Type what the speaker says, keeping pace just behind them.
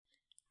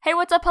Hey,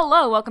 what's up?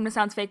 Hello. Welcome to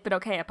Sounds Fake But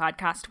Okay, a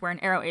podcast where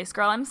an arrow ace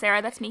girl. I'm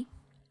Sarah. That's me.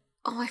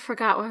 Oh, I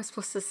forgot what I was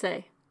supposed to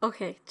say.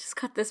 Okay, just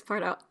cut this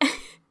part out.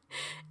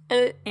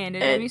 and a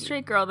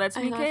demi-straight girl. That's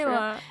me,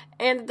 Kayla.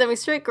 And a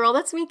demi-straight girl.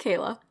 That's me,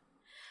 Kayla.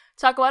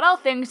 Talk about all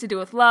things to do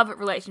with love,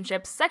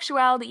 relationships,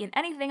 sexuality, and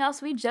anything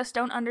else we just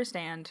don't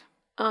understand.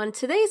 On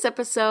today's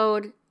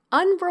episode,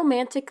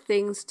 unromantic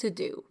things to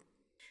do.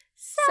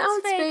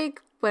 Sounds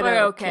fake but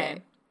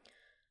okay.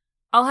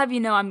 I'll have you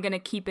know I'm going to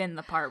keep in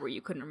the part where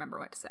you couldn't remember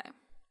what to say.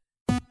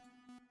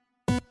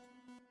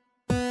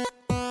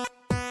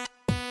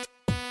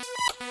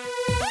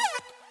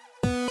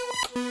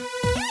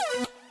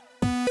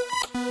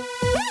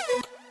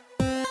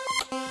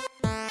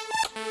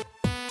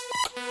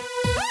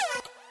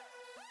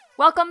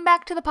 Welcome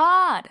back to the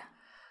pod.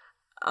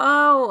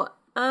 Oh,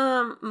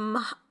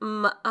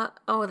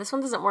 this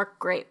one doesn't work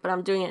great, but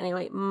I'm doing it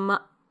anyway.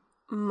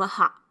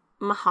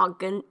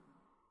 Mahogany?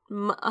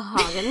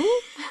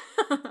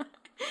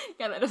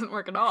 Yeah, that doesn't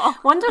work at all.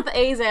 Ones with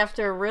A's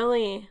after,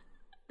 really.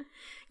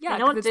 Yeah, I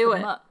don't do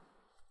it.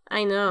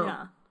 I know,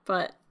 yeah.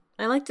 But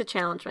I like to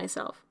challenge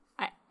myself.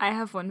 I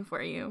have one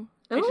for you.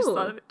 Ooh. I just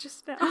thought of it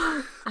just now.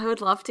 I would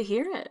love to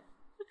hear it.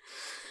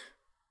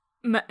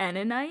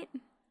 Mennonite?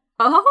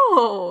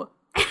 Oh!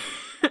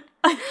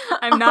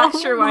 I'm not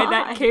sure why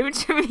that came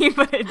to me,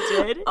 but it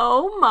did.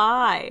 Oh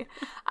my.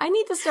 I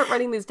need to start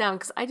writing these down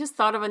because I just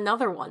thought of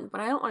another one,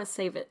 but I don't want to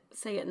say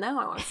it now.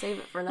 I want to save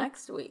it for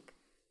next week.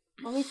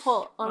 Let me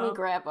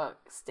grab a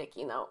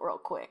sticky note real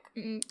quick.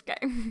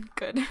 Okay,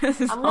 good.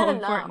 This is I'm all going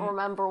to important. not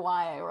remember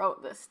why I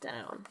wrote this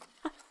down.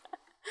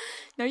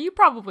 No, you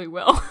probably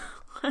will.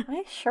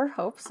 I sure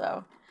hope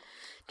so.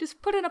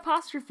 Just put an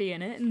apostrophe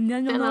in it, and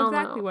then you'll know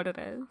exactly what it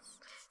is.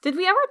 Did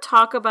we ever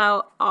talk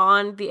about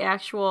on the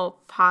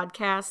actual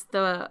podcast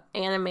the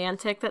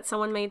Unromantic that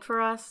someone made for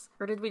us?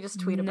 Or did we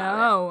just tweet about it?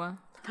 No,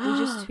 we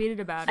just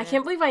tweeted about it. I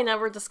can't believe I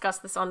never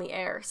discussed this on the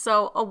air.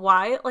 So a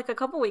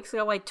couple weeks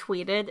ago, I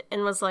tweeted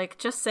and was like,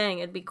 just saying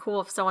it'd be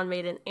cool if someone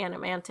made an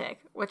Unromantic,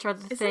 which are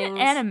the things... Isn't it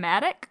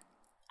animatic?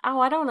 Oh,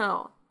 I don't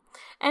know.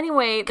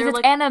 Anyway, they're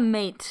like...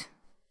 animate.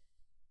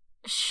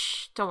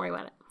 Shh, don't worry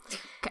about it.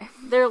 Okay.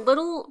 They're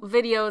little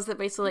videos that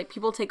basically, like,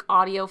 people take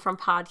audio from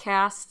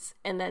podcasts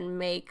and then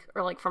make,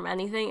 or, like, from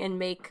anything, and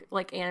make,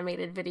 like,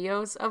 animated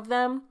videos of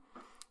them.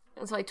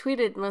 And so I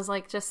tweeted and was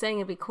like, just saying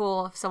it'd be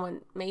cool if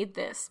someone made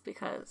this,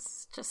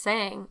 because, just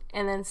saying.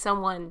 And then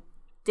someone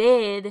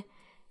did,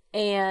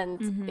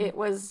 and it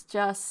was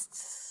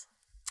just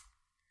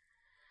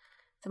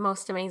the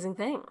most amazing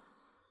thing.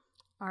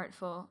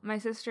 Artful. My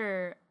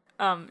sister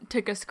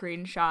took a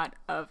screenshot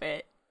of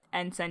it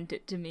and sent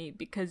it to me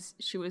because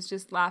she was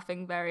just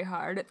laughing very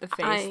hard at the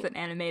face that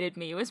Animated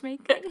Me was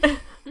making.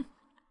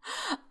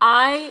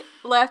 I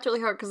laughed really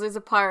hard because there's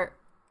a part,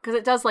 because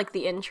it does like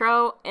the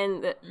intro,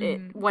 and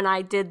when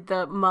I did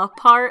the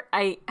part,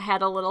 I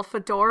had a little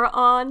fedora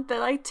on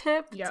that I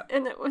tipped,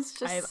 and it was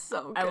just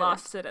so good. I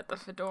lost it at the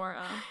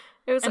fedora.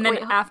 It was, and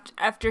then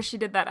after she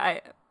did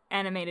that,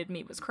 Animated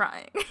Me was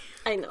crying.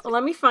 I know.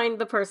 Let me find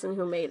the person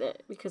who made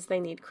it, because they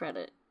need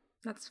credit.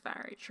 That's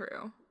very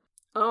true.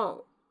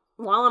 Oh.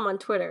 While I'm on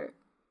Twitter,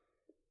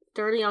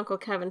 Dirty Uncle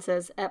Kevin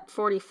says Ep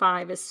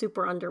 45 is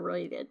super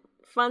underrated.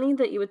 Funny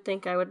that you would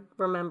think I would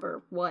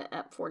remember what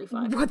Ep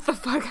 45 is. What the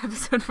fuck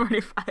episode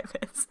 45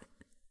 is?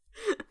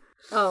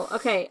 Oh,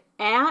 okay.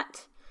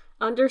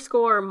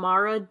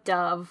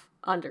 @_Mara_Dove_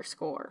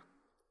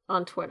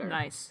 on Twitter.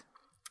 Nice.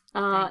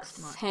 Thanks,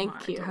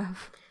 thank you.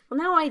 Dove. Well,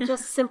 now I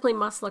just simply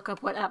must look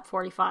up what Ep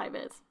 45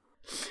 is.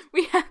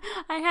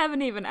 I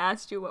haven't even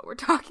asked you what we're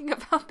talking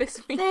about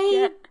this week They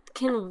yet.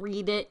 can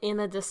read it in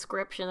the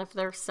description if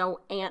they're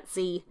so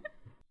antsy.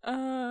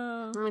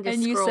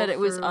 And you said it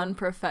was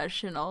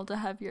unprofessional to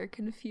have your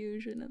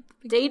confusion at the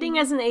beginning. Dating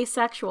as an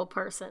asexual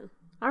person.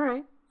 All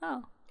right.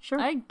 Oh, sure.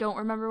 I don't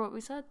remember what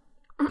we said.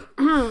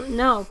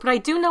 No, but I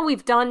do know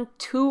we've done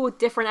 2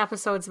 different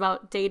episodes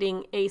about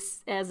dating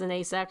as an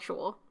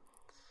asexual.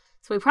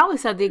 So we probably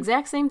said the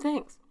exact same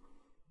things.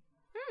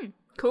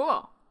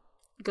 Cool.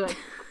 Good.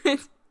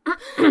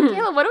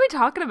 Kayla, what are we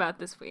talking about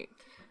this week?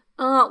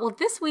 Well,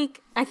 this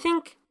week, I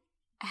think,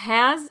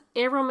 has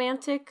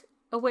Aromantic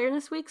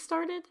Awareness Week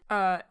started?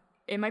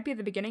 It might be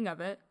the beginning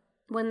of it.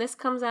 When this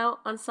comes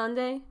out on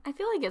Sunday? I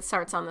feel like it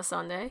starts on the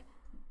Sunday.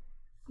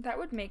 That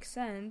would make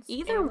sense.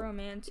 Either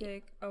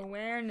Aromantic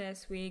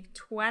Awareness Week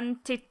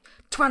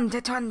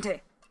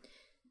 2020.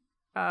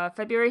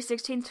 February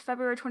 16th to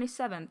February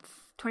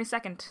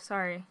 22nd,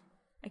 sorry.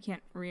 I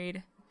can't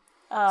read.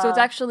 So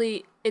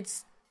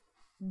it's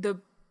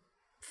the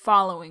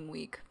following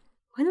week.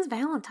 When is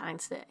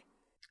Valentine's Day?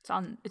 It's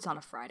on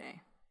a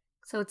Friday.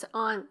 So it's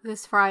on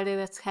this Friday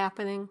that's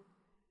happening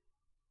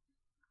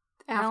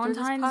after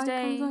Valentine's this pod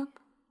Day comes up?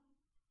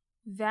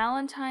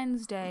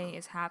 Valentine's Day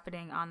is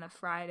happening on the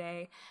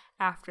Friday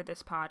after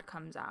this pod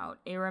comes out.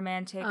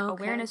 Aromantic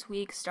Awareness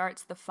Week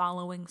starts the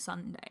following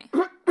Sunday.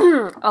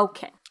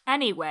 Okay.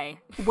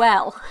 Anyway.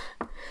 Well,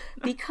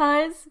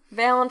 because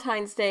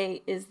Valentine's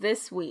Day is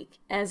this week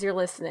as you're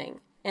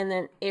listening, and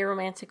then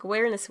Aromantic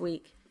Awareness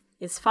Week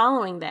is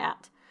following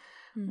that,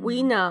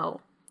 We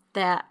know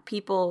that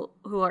people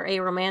who are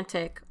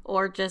aromantic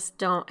or just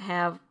don't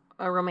have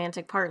a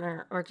romantic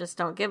partner or just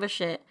don't give a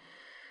shit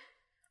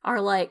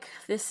are like,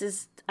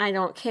 I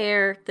don't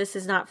care, this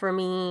is not for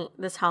me,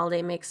 this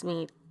holiday makes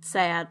me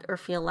sad or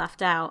feel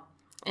left out.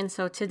 And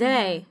so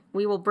today,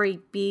 we will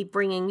be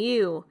bringing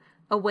you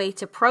a way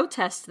to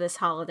protest this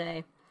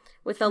holiday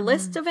with a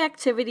list of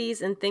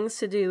activities and things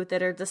to do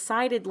that are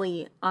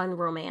decidedly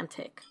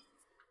unromantic.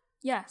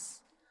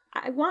 Yes.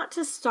 I want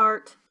to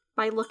start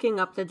by looking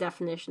up the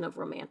definition of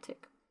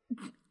romantic.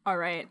 All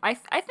right. I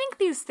think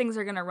these things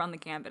are going to run the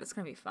gambit. It's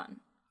going to be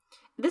fun.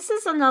 This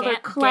is another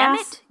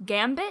class...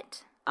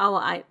 Gambit?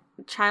 Oh,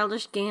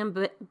 childish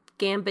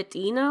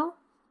gambitino?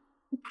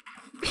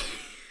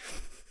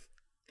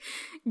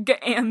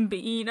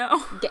 Gambino.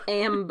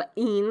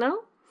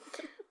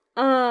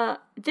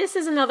 This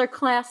is another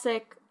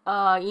classic,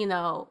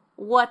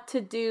 what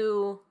to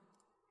do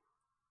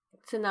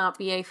to not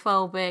be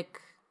aphobic.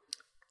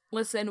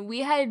 Listen,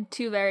 we had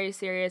 2 very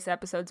serious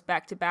episodes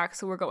back to back,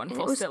 so we're going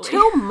full silly. It was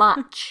too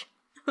much.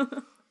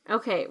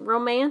 Okay,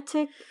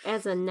 romantic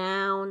as a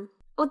noun.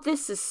 Oh,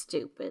 this is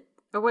stupid.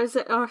 Or was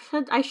it? Or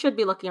I should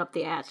be looking up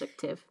the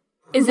adjective.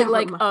 Is it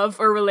like of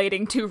or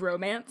relating to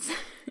romance?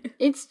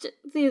 It's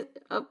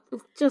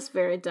just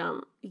very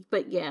dumb.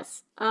 But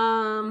yes.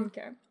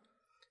 Okay.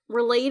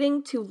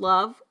 Relating to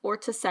love or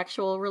to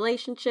sexual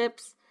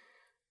relationships.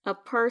 A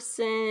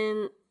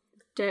person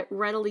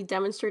readily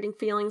demonstrating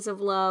feelings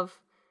of love.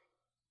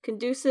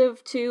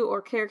 Conducive to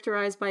or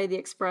characterized by the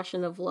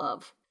expression of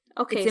love.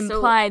 Okay, it's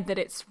implied that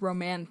it's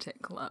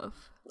romantic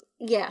love.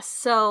 Yes,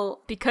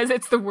 so... Because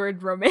it's the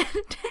word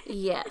romantic.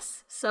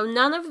 Yes. So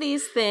none of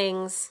these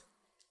things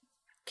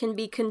can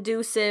be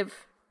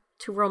conducive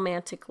to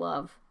romantic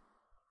love.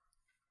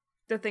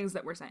 The things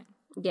that we're saying.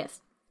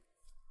 Yes.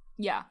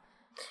 Yeah.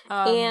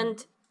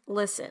 And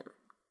listen.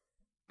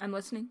 I'm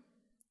listening.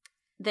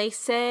 They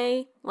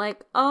say,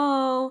 like,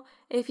 oh,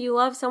 if you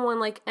love someone,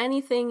 like,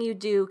 anything you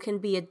do can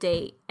be a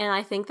date. And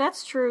I think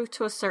that's true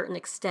to a certain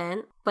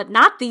extent, but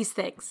not these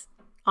things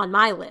on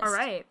my list. All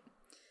right.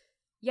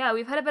 Yeah,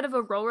 we've had a bit of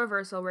a role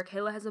reversal where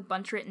Kayla has a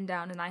bunch written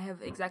down and I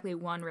have exactly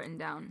 1 written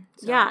down.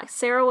 So. Yeah,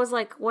 Sarah was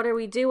like, what are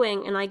we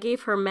doing? And I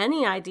gave her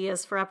many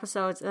ideas for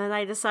episodes, and then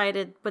I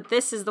decided, but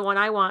this is the one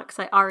I want because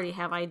I already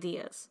have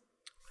ideas.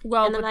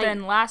 Well,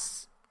 then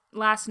last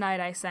night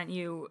I sent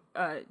you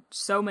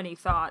so many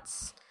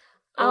thoughts.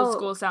 Old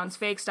school sounds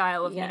fake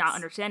style of me not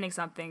understanding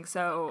something,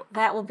 so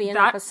that will be an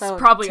episode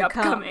probably to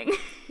upcoming. Come.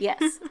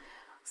 Yes.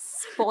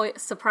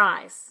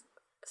 Surprise.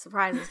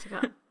 Surprises to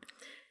come.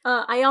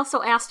 I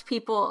also asked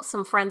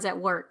some friends at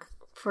work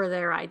for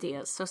their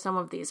ideas, so some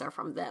of these are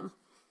from them.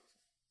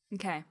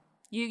 Okay.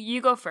 You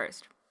go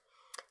first.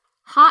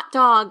 Hot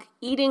dog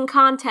eating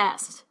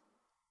contest.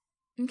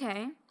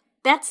 Okay.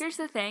 Here's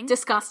the thing.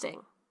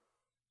 Disgusting.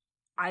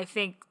 I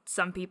think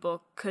some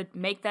people could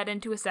make that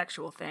into a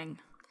sexual thing.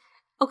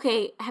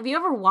 Okay, have you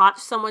ever watched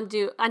someone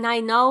do, and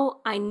I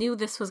knew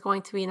this was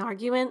going to be an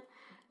argument.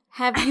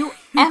 Have you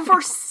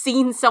ever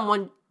seen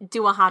someone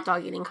do a hot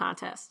dog eating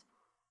contest?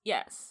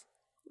 Yes.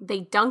 They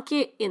dunk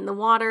it in the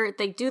water.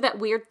 They do that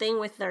weird thing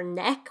with their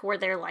neck where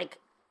they're like,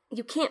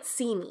 you can't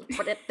see me,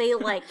 but if they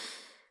like,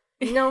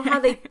 you know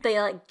how they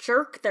like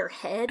jerk their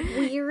head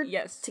weird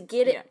to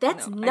get it?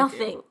 That's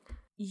nothing.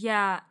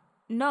 Yeah.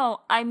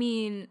 No, I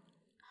mean,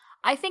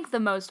 I think the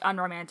most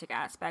unromantic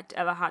aspect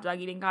of a hot dog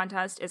eating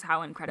contest is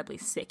how incredibly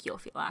sick you'll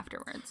feel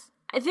afterwards.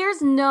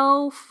 There's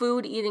no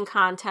food eating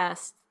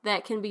contest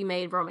that can be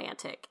made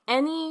romantic.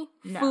 Any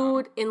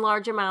food in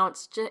large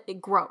amounts,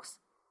 gross.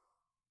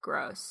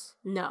 Gross.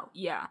 No.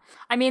 Yeah.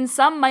 I mean,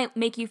 some might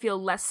make you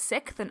feel less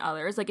sick than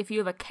others. Like, if you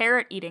have a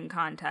carrot eating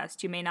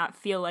contest, you may not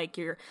feel like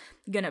you're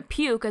gonna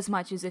puke as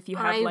much as if you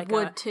have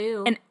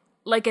an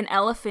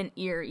elephant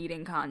ear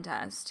eating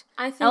contest.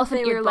 I think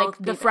elephant they ear, would like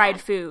both the be fried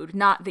bad. food,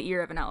 not the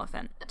ear of an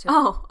elephant.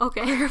 Oh,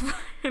 okay.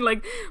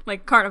 like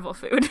carnival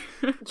food.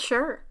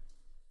 Sure.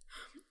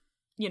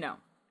 You know.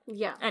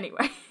 Yeah.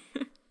 Anyway.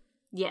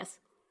 Yes.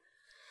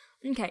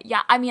 Okay.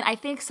 Yeah. I mean, I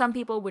think some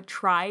people would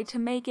try to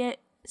make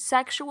it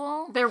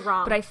sexual. They're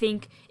wrong. But I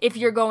think if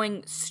you're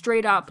going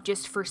straight up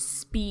just for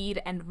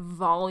speed and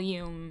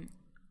volume.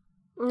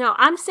 No,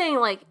 I'm saying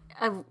like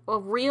a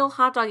real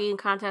hot dog eating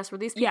contest where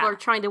these people are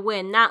trying to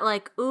win, not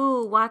like,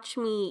 ooh, watch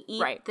me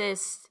eat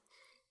this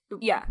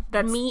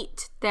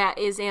meat that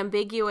is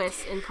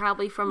ambiguous and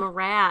probably from a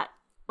rat.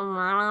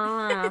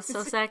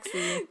 So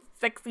sexy.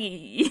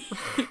 Sexy.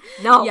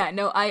 No. Yeah,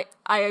 no, I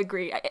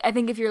agree. I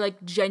think if you're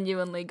like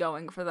genuinely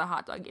going for the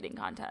hot dog eating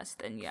contest,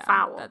 then yeah,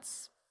 foul.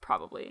 That's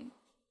probably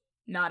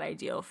not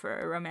ideal for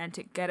a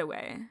romantic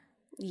getaway.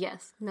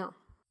 Yes. No.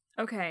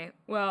 Okay,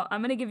 well,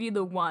 I'm gonna give you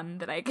the one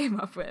that I came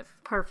up with.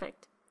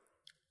 Perfect.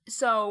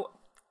 So,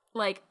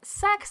 like,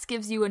 sex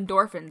gives you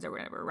endorphins or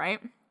whatever, right?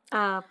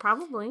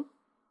 Probably.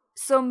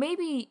 So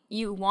maybe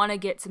you want to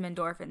get some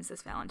endorphins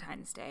this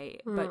Valentine's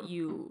Day, but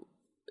you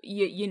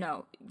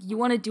know, you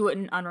want to do it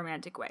in an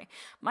unromantic way.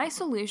 My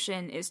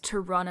solution is to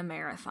run a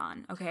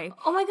marathon, okay?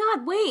 Oh my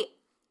god, wait.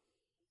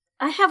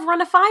 I have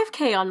run a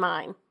 5K on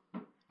mine.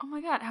 Oh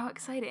my god, how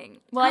exciting.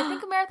 Well, I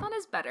think a marathon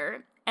is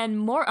better and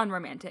more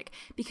unromantic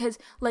because,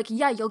 like,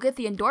 yeah, you'll get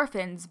the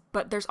endorphins,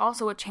 but there's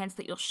also a chance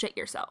that you'll shit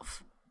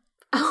yourself.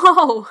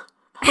 Oh,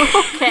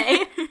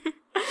 okay.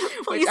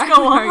 Please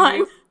go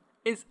on.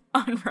 Is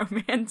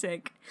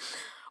unromantic.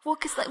 Well,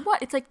 because, like,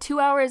 what? It's like 2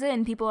 hours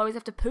in, people always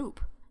have to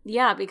poop.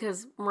 Yeah,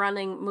 because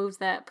running moves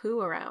that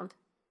poo around.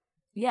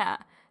 Yeah.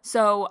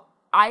 So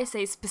I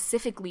say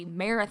specifically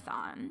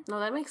marathon. No,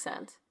 that makes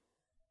sense.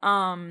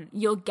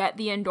 You'll get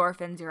the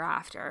endorphins you're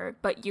after,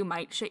 but you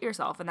might shit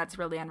yourself, and that's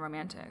really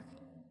unromantic.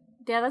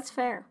 Yeah, that's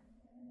fair.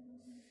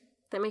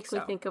 That makes me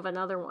think of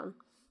another one.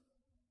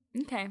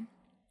 Okay.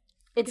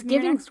 It's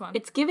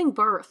giving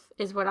birth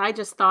is what I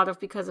just thought of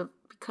because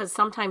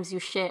sometimes you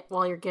shit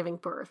while you're giving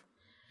birth.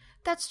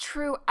 That's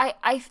true.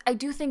 I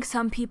do think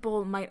some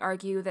people might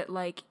argue that,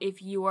 like,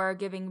 if you are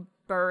giving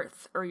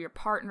birth or your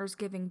partner's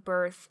giving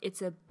birth,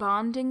 it's a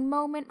bonding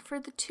moment for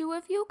the two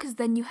of you because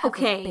then you have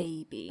a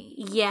baby.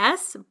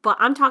 Yes, but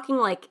I'm talking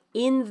like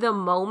in the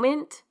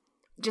moment.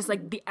 Just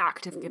like the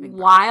act of giving birth.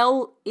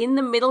 While in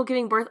the middle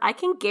giving birth, I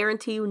can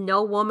guarantee you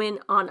no woman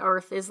on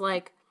earth is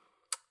like,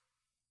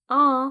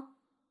 oh,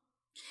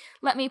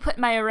 let me put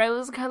my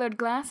rose-colored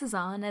glasses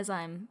on as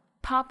I'm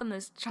popping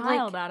this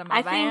child out of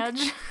my vag.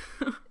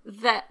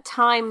 That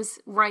times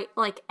right,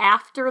 like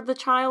after the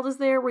child is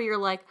there, where you're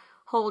like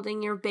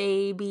holding your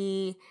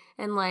baby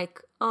and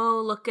like, oh,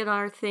 look at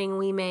our thing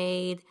we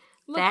made.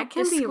 Look that at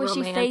can the be squishy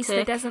romantic. Face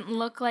that doesn't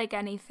look like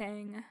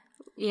anything.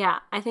 Yeah,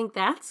 I think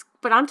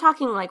but I'm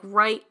talking like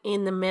right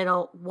in the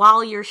middle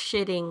while you're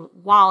shitting,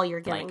 while you're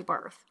giving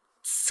birth.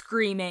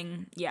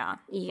 Screaming, yeah.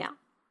 Yeah.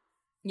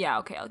 Yeah,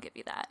 okay, I'll give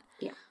you that.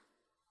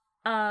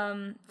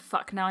 Yeah.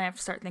 Fuck, now I have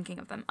to start thinking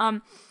of them.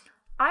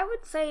 I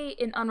would say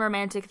an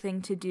unromantic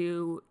thing to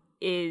do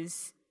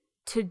is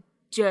to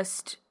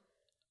just,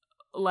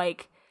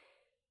 like,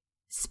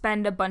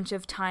 spend a bunch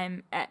of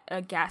time at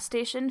a gas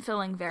station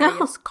filling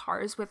various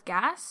cars with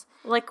gas.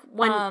 Like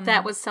when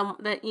that was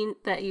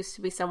that used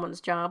to be someone's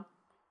job.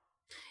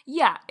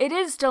 Yeah, it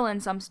is still in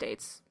some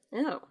states.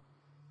 Ew.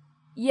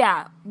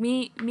 Yeah,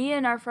 me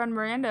and our friend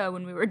Miranda,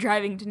 when we were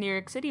driving to New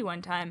York City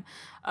one time,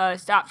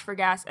 stopped for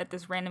gas at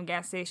this random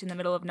gas station in the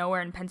middle of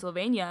nowhere in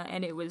Pennsylvania,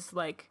 and it was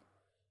like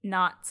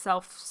not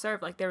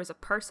self-serve. Like there was a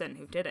person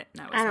who did it,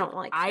 and I don't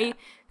like that. I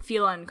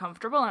feel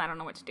uncomfortable, and I don't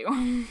know what to do.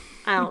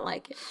 I don't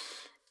like it.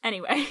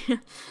 Anyway,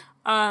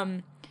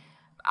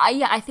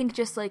 I think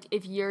just like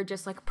if you're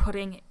just like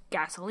putting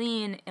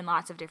gasoline in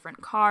lots of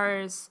different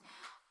cars,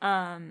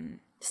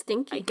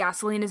 stinky.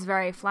 Gasoline is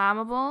very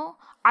flammable.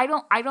 I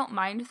don't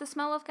mind the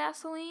smell of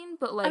gasoline,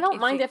 but like I don't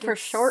mind it for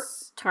short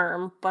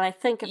term, but I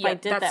think if I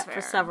did that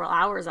for several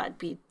hours, I'd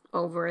be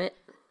over it.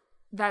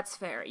 That's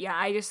fair. Yeah,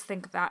 I just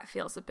think that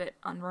feels a bit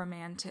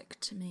unromantic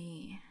to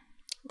me.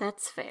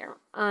 That's fair.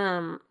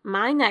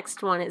 My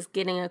next one is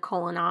getting a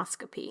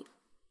colonoscopy.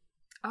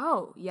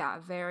 Oh, yeah,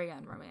 very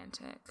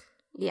unromantic.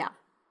 Yeah.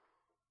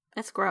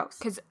 That's gross.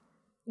 Because,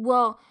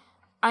 well,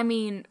 I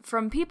mean,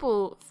 from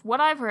people, what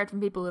I've heard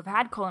from people who've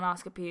had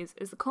colonoscopies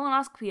is the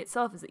colonoscopy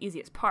itself is the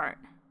easiest part.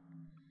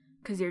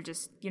 Because you're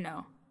just,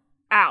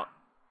 out.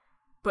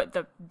 But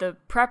the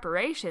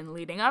preparation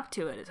leading up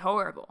to it is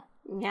horrible.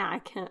 Yeah,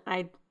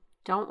 I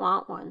don't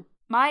want one.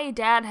 My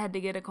dad had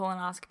to get a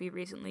colonoscopy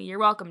recently. You're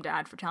welcome,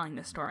 Dad, for telling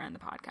this story on the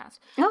podcast.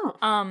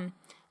 Oh.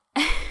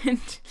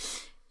 And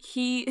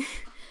he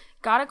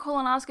got a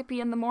colonoscopy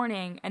in the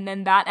morning, and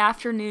then that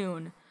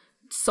afternoon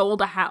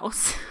sold a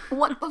house.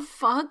 What the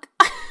fuck?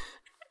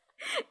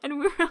 And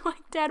we were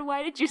like, Dad,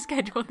 why did you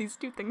schedule these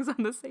two things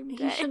on the same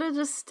day? He should have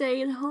just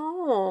stayed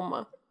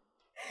home.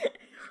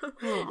 Oh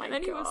my god. And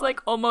then he was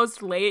like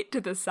almost late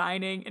to the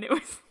signing, and it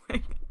was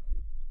like,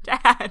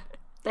 Dad.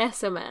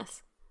 That's a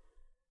mess.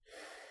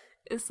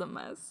 It's a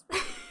mess.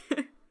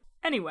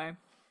 Anyway.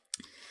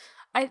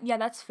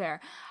 That's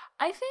fair.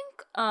 I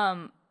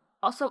think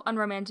also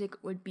unromantic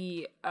would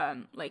be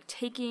like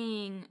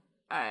taking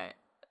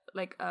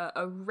like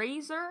a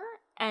razor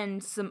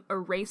and some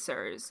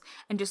erasers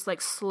and just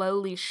like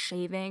slowly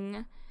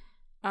shaving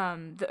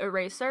the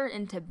eraser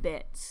into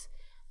bits.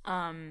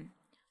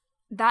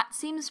 That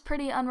seems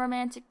pretty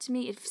unromantic to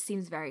me. It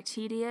seems very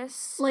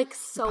tedious. Like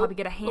soap, probably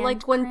get a hand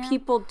like cramp. When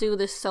people do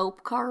the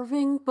soap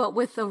carving, but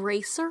with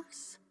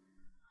erasers.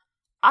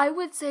 I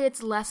would say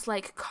it's less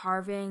like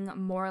carving,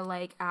 more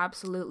like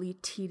absolutely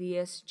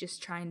tedious,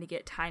 just trying to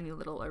get tiny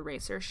little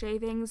eraser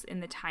shavings in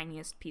the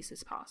tiniest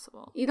pieces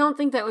possible. You don't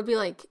think that would be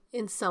like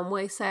in some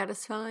way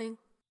satisfying?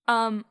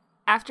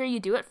 After you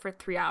do it for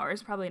 3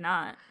 hours, probably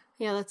not.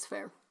 Yeah, that's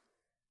fair.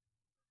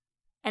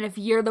 And if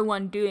you're the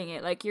one doing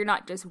it, like you're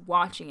not just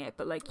watching it,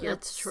 but like you're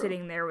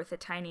sitting there with a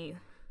tiny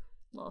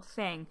little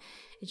thing,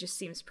 it just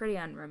seems pretty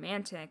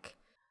unromantic.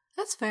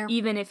 That's fair.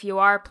 Even if you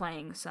are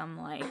playing some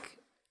like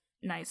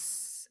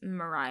nice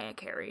Mariah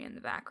Carey in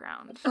the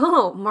background.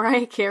 Oh,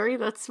 Mariah Carey?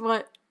 That's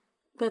what's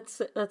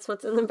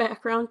in the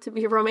background to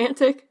be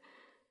romantic?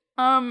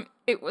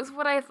 It was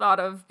what I thought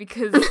of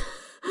because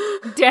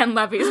Dan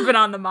Levy's been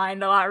on the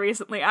mind a lot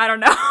recently. I don't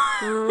know.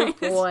 Oh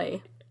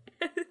boy.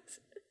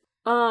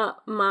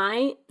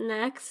 My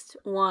next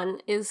one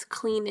is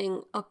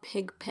cleaning a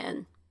pig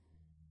pen.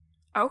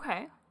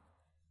 Okay.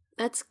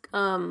 That's,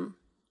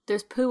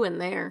 there's poo in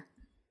there.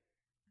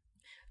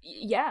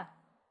 Yeah.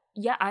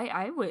 Yeah,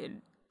 I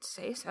would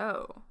say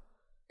so.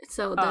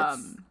 So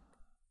that's,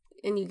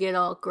 and you get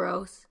all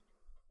gross.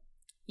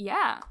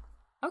 Yeah.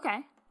 Okay.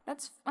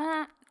 That's,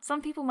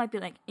 some people might be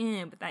like,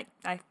 but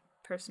I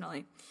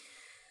personally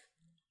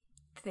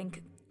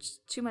think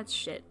too much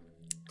shit.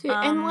 Dude,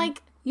 and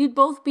like, you'd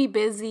both be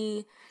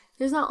busy.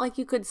 There's not like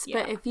you could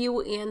spend, if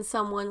you and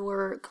someone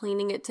were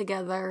cleaning it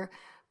together,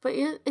 but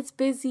it's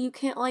busy. You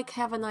can't like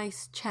have a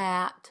nice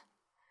chat.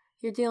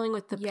 You're dealing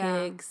with the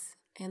pigs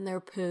and their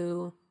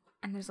poo.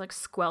 And there's like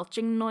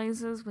squelching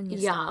noises when you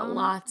stop them.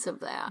 Lots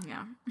of that.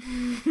 Yeah.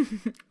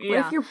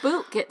 What if your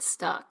boot gets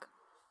stuck?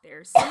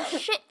 There's some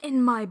shit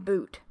in my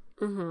boot.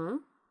 Mm-hmm.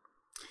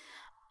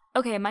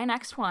 Okay, my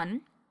next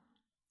one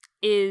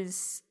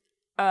is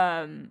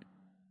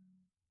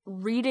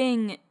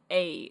reading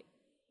a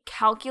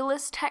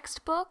calculus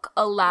textbook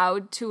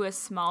aloud to a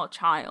small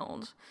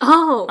child.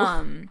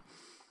 Oh.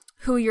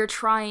 Who you're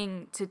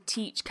trying to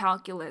teach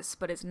calculus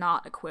but is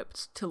not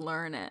equipped to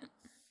learn it.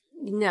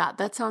 Yeah,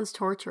 that sounds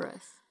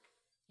torturous.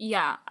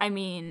 Yeah, I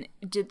mean,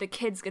 the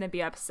kid's going to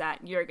be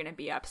upset. You're going to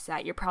be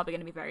upset. You're probably going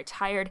to be very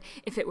tired.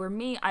 If it were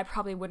me, I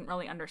probably wouldn't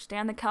really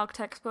understand the calc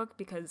textbook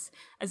because,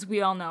 as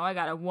we all know, I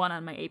got a 1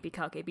 on my AP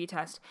Calc AB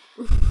test.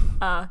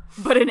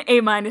 But an A-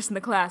 in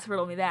the class for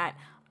only that.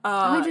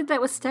 I did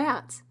that with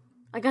stats.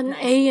 I got an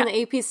A in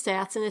AP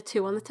stats and a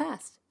 2 on the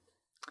test.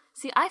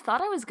 See, I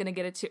thought I was going to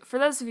get a 2. For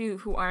those of you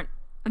who aren't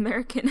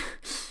American,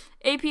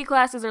 AP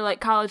classes are like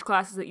college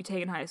classes that you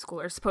take in high school,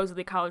 or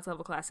supposedly college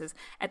level classes.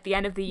 At the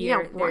end of the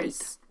year,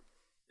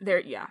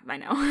 I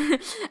know.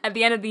 At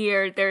the end of the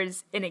year,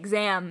 there's an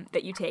exam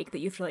that you take that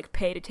you have to like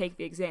pay to take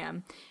the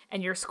exam,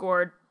 and you're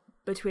scored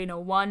between a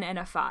 1 and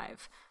a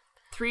 5.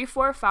 3,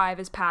 4, 5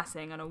 is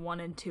passing, and a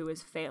 1 and 2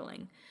 is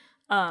failing.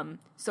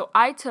 So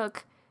I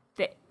took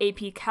the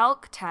AP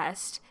Calc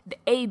test, the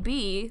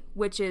AB,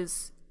 which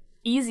is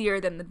easier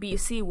than the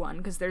BC one,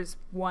 because there's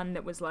one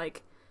that was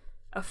like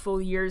a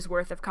full year's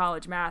worth of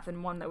college math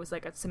and one that was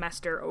like a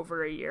semester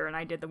over a year, and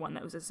I did the one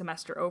that was a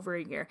semester over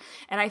a year,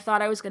 and I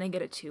thought I was going to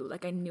get a 2.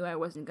 Like, I knew I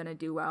wasn't going to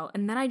do well,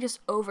 and then I just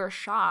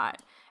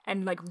overshot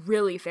and like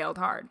really failed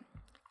hard.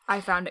 I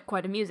found it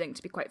quite amusing,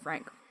 to be quite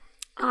frank.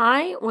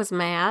 I was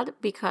mad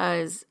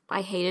because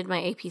I hated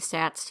my AP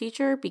stats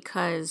teacher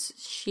because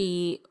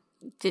she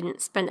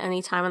didn't spend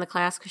any time in the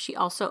class because she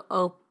also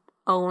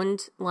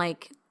owned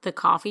like the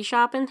coffee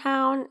shop in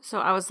town. So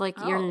I was like,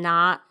 You're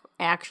not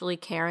actually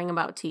caring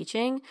about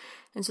teaching.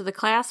 And so the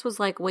class was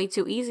like way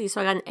too easy.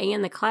 So I got an A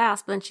in the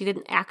class, but then she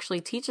didn't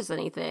actually teach us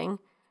anything.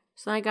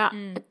 So I got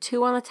a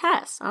 2 on the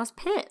test. I was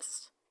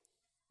pissed.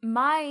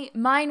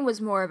 Mine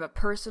was more of a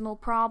personal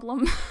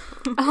problem.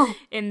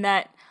 In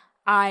that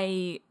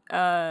I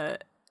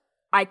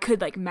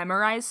could like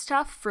memorize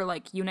stuff for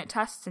like unit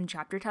tests and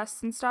chapter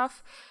tests and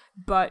stuff,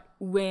 but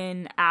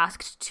when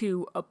asked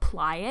to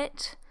apply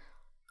it,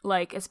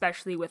 like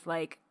especially with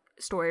like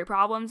story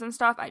problems and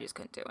stuff, I just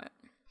couldn't do it.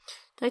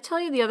 Did I tell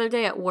you the other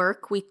day at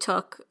work we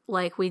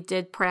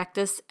did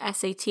practice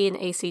SAT and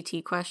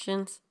ACT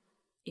questions?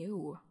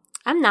 Ew.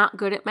 I'm not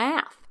good at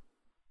math.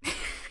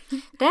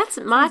 That's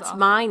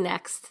my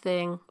next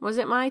thing. Was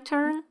it my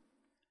turn?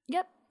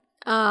 Yep.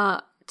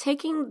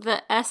 Taking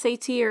the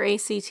SAT or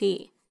ACT.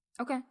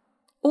 Okay.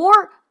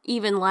 Or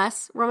even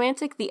less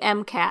romantic, the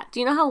MCAT. Do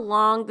you know how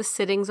long the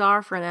sittings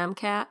are for an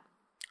MCAT?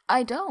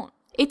 I don't.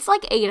 It's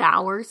like 8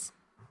 hours.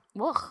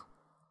 Ugh.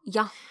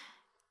 Yeah.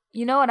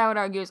 You know what I would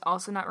argue is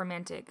also not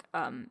romantic?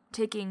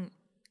 Taking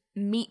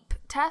MEEP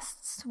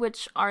tests,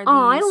 which are the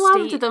I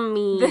loved the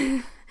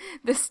MEEP.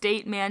 The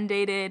state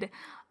mandated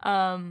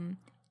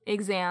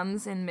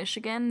exams in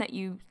Michigan that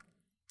you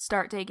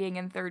start taking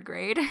in 3rd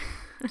grade.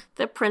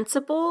 The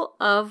principal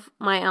of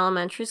my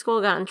elementary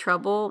school got in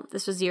trouble.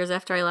 This was years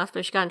after I left,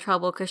 but she got in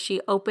trouble because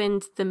she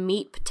opened the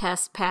MEEP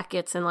test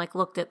packets and like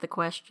looked at the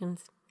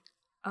questions.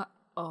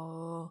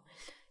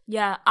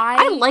 Yeah,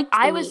 I liked the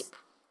MEEP.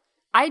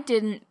 I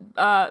didn't,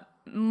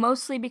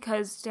 mostly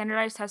because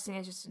standardized testing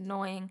is just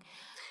annoying.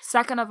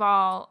 Second of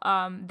all,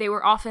 they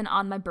were often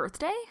on my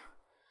birthday.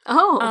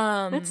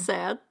 Oh, that's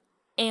sad.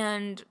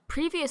 And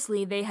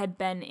previously they had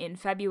been in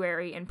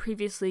February, and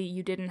previously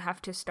you didn't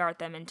have to start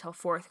them until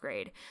 4th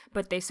grade.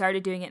 But they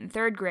started doing it in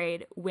 3rd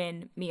grade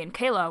when me and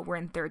Kayla were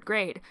in 3rd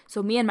grade.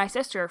 So me and my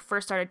sister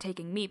first started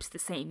taking MEEPs the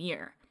same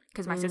year,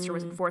 because my sister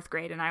was in 4th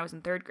grade and I was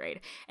in 3rd grade.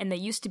 And they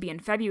used to be in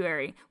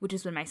February, which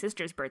is when my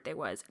sister's birthday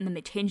was. And then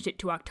they changed it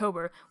to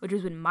October, which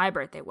was when my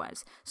birthday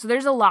was. So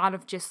there's a lot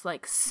of just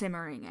like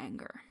simmering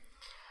anger.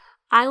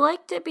 I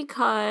liked it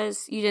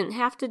because you didn't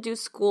have to do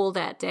school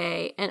that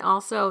day. And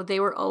also they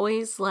were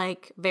always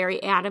like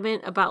very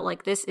adamant about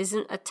like, this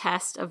isn't a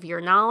test of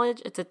your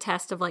knowledge. It's a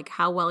test of like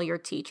how well your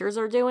teachers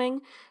are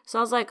doing. So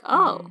I was like,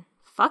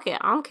 fuck it.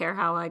 I don't care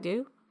how I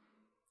do.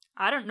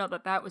 I don't know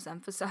that was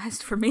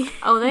emphasized for me.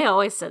 Oh, they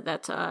always said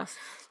that to us.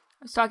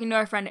 was talking to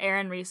our friend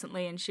Erin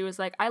recently, and she was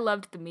like, I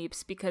loved the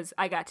meeps because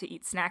I got to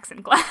eat snacks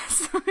in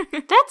class.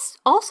 That's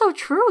also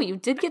true. You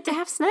did get to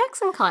have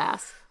snacks in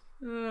class.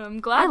 I'm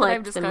glad that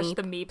I've discussed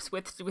the meeps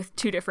with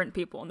two different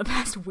people in the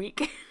past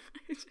week.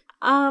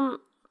 Yeah,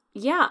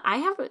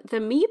 the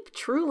meep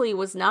truly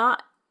was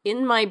not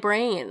in my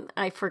brain.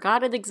 I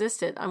forgot it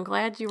existed. I'm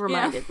glad you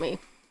reminded me.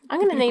 I'm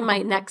going to name my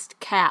next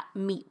cat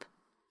Meep.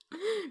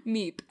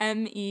 Meep.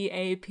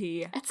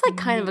 M-E-A-P. It's like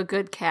kind of a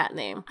good cat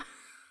name.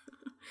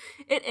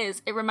 It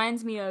is. It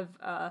reminds me of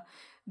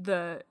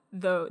the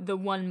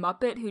one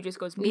Muppet who just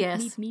goes meep,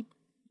 meep, meep.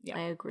 Yeah.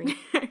 I agree.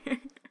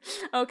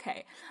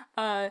 Okay.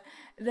 The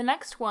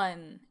next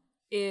one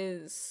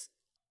is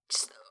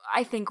just,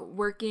 I think,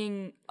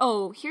 working.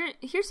 Oh,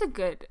 here's a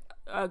good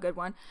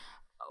one.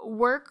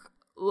 Work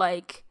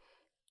like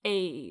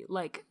a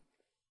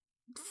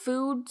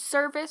food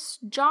service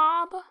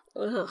job.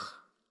 Ugh.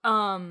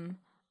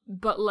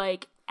 But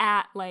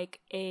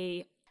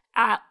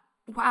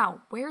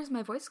wow, where is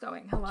my voice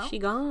going? Hello? She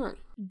gone.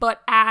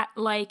 But at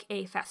like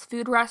a fast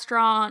food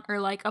restaurant or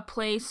like a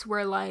place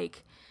where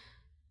like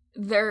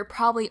there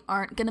probably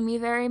aren't gonna be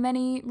very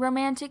many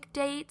romantic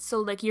dates. So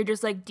like you're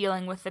just like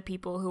dealing with the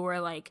people who are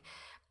like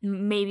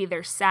maybe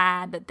they're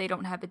sad that they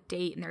don't have a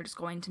date and they're just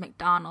going to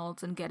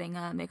McDonald's and getting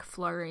a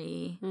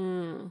McFlurry.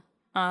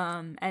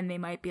 And they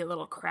might be a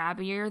little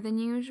crabbier than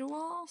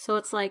usual. So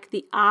it's like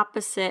the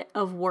opposite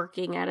of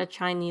working at a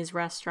Chinese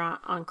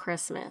restaurant on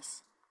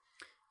Christmas.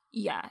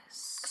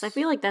 Yes. Because I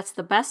feel like that's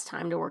the best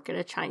time to work at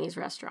a Chinese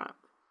restaurant.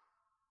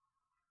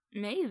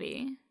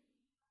 Maybe.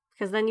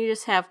 Because then you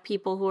just have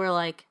people who are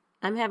like,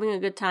 I'm having a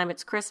good time.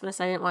 It's Christmas.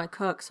 I didn't want to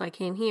cook, so I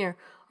came here.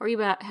 Or you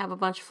have a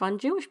bunch of fun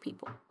Jewish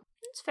people.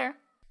 That's fair.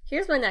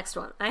 Here's my next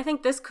one. I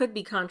think this could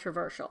be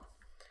controversial.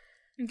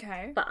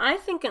 Okay. But I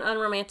think an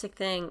unromantic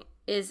thing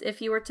is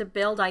if you were to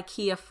build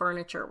IKEA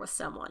furniture with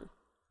someone.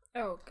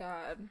 Oh,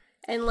 God.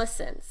 And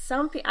listen,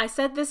 I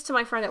said this to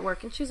my friend at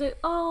work, and she's like,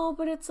 oh,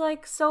 but it's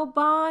like so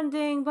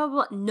bonding, blah,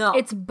 blah, blah. No.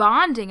 It's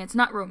bonding. It's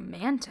not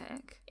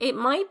romantic. It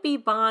might be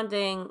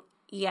bonding,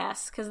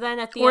 yes, because then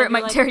at the end, or it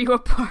might tear you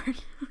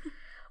apart.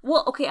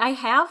 Well, okay, I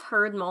have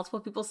heard multiple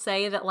people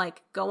say that,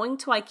 like, going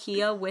to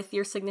IKEA with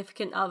your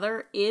significant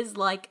other is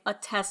like a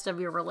test of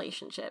your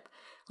relationship.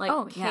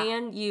 Like,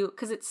 can you,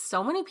 because it's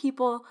so many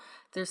people,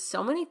 there's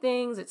so many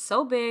things, it's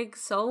so big,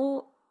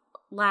 so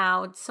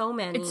loud, so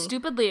many. It's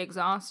stupidly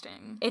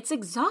exhausting. It's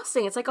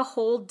exhausting. It's like a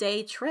whole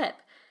day trip.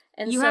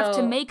 And you have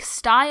to make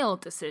style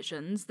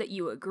decisions that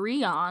you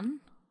agree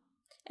on.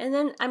 And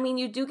then, I mean,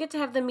 you do get to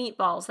have the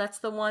meatballs. That's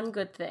the one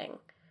good thing.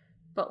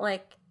 But,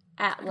 like,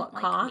 at what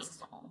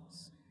cost?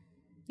 Meatballs.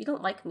 You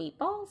don't like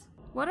meatballs?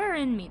 What are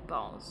in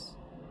meatballs?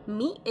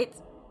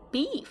 It's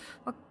beef.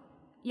 Well,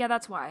 yeah,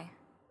 that's why.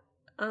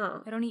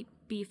 Oh. I don't eat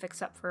beef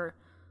except for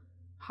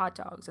hot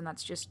dogs, and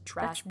that's just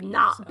trash beef.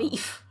 Not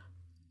beef.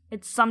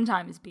 It's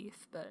sometimes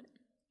beef, but...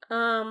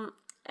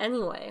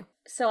 Anyway,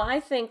 so I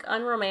think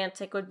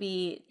unromantic would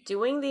be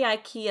doing the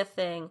IKEA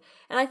thing.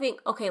 And I think,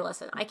 okay,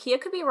 listen,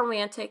 IKEA could be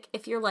romantic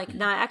if you're, like,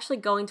 not actually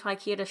going to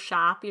IKEA to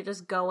shop. You're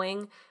just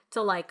going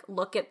to, like,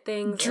 look at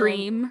things.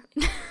 Dream.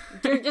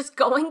 You're just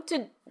going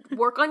to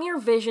work on your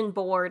vision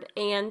board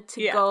and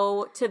to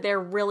go to their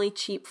really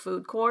cheap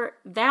food court.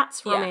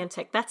 That's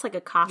romantic. Yeah. That's like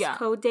a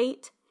Costco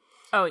date.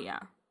 Oh, yeah.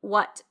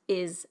 What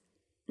is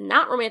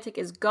not romantic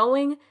is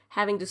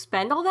having to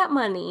spend all that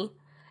money,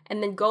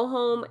 and then go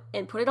home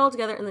and put it all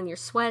together, and then you're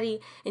sweaty,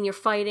 and you're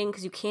fighting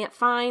because you can't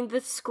find the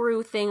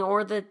screw thing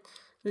or the...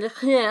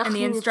 And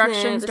the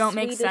instructions don't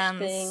make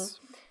sense.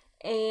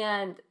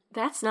 And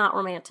that's not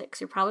romantic,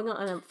 because you're probably going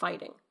to end up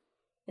fighting.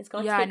 It's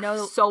going to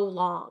take so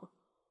long.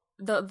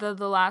 The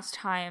last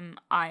time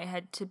I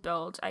had to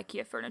build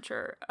IKEA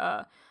furniture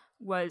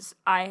was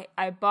I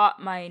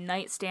bought my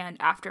nightstand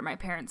after my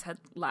parents had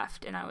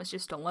left, and I was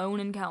just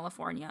alone in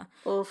California.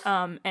 Oof.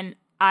 And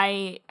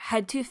I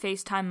had to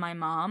FaceTime my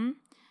mom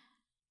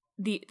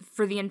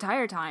for the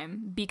entire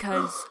time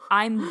because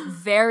I'm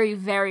very,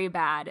 very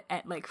bad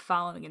at, like,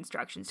 following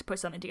instructions to put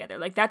something together.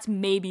 Like, that's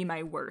maybe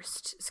my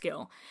worst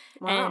skill.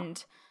 Wow.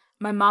 And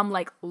my mom,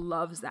 like,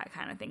 loves that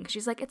kind of thing.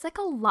 She's like, it's like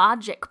a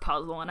logic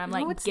puzzle, and I'm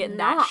like, get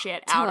that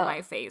shit out of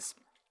my face.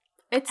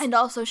 And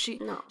also she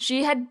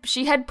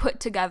had put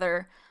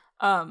together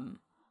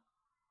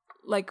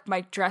like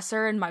my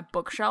dresser and my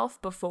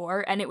bookshelf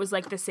before, and it was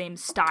like the same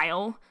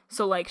style,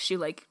 so like she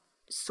like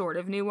sort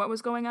of knew what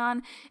was going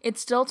on. It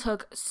still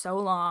took so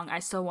long. I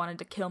still wanted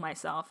to kill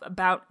myself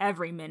about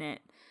every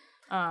minute.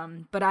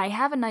 But I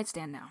have a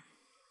nightstand now.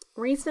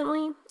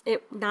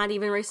 Not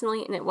even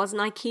recently, and it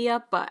wasn't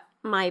IKEA, but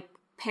my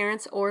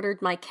parents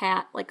ordered my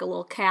cat like a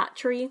little cat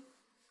tree.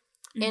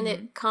 Mm-hmm. And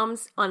it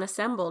comes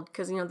unassembled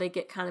because, you know, they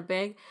get kind of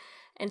big.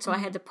 And so I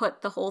had to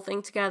put the whole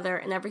thing together,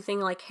 and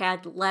everything, like,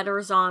 had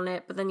letters on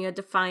it, but then you had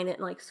to find it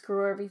and, like,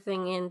 screw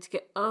everything in to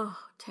get,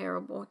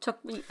 terrible. It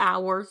took me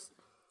hours.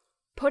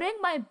 Putting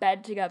my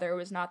bed together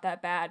was not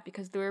that bad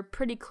because there were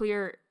pretty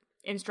clear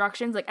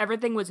instructions. Like,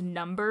 everything was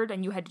numbered,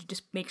 and you had to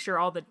just make sure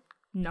all the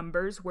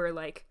numbers were,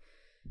 like,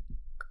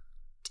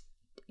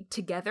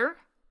 together.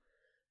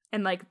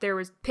 And, like, there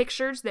was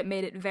pictures that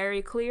made it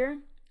very clear.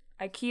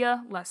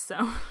 IKEA, less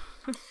so.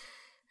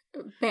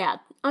 Bad.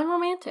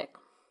 Unromantic.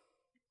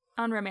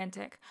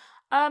 Unromantic.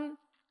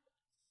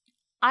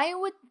 I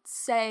would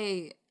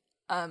say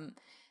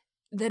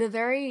that a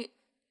very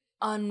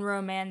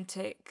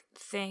unromantic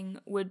thing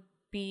would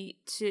be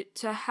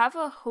to have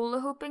a hula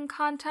hooping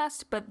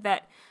contest, but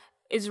that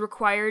is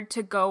required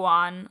to go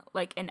on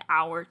like an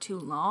hour too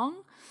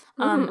long.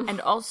 And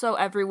also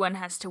everyone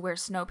has to wear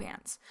snow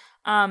pants.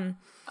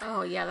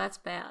 Oh yeah, that's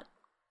bad.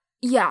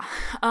 Yeah,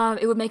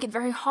 it would make it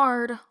very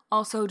hard.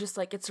 Also, just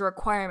like it's a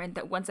requirement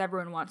that once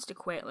everyone wants to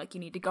quit, like you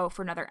need to go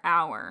for another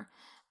hour.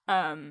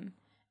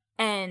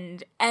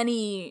 And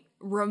any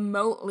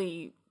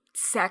remotely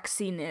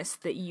sexiness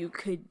that you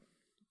could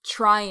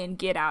try and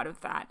get out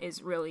of that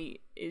is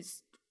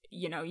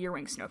you're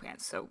wearing snow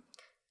pants. So,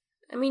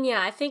 I mean,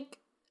 yeah, I think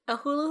a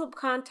hula hoop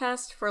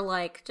contest for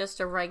like just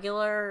a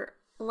regular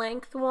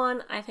length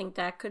one, I think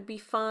that could be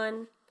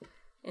fun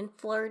and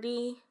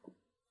flirty.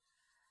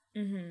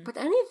 Mm-hmm. But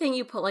anything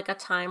you put like a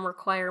time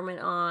requirement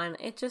on,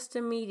 it just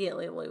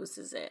immediately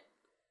loses it.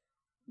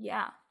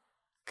 Yeah.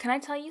 Can I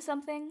tell you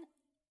something?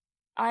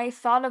 I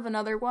thought of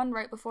another one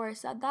right before I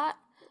said that.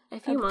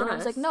 If you must. Then I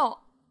was like, no.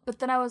 But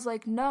then I was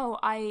like, no,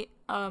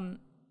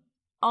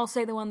 I'll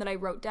say the one that I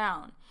wrote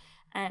down.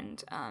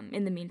 And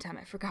in the meantime,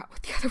 I forgot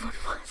what the other one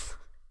was.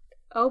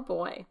 Oh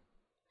boy.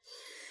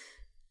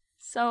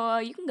 So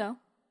you can go.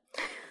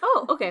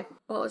 Oh, okay.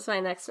 What was my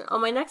next one? Oh,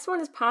 my next one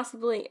is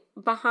possibly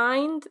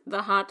behind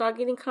the hot dog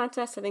eating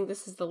contest. I think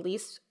this is the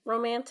least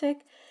romantic.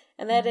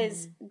 And that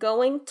is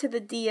going to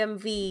the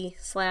DMV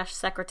 /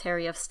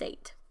 Secretary of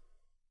State.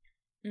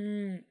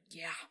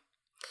 Yeah.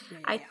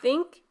 I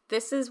think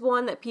this is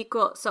one that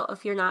people... So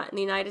if you're not in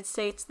the United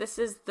States, this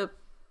is the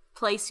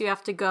place you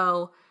have to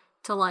go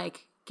to,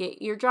 like,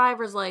 get your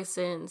driver's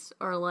license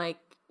or, like,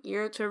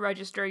 to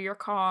register your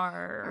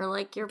car. Or,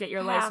 like, your get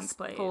your license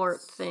plate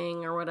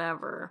thing or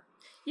whatever.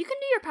 You can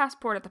do your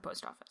passport at the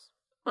post office.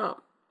 Oh,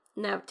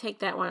 no, take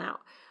that one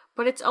out.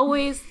 But it's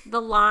always,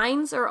 the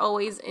lines are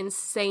always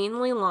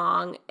insanely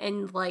long,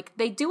 and, like,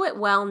 they do it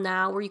well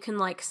now where you can,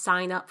 like,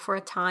 sign up for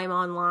a time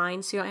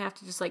online, so you don't have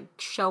to just, like,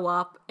 show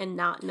up and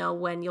not know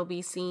when you'll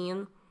be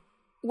seen.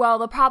 Well,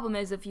 the problem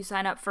is if you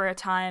sign up for a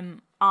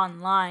time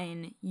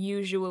online,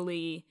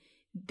 usually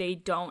they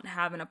don't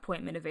have an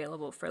appointment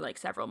available for, like,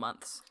 several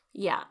months.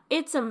 Yeah,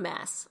 it's a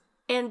mess.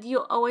 And you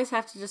always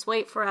have to just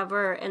wait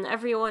forever, and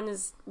everyone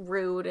is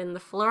rude, and the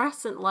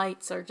fluorescent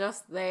lights are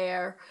just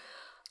there.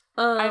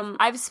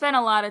 I've spent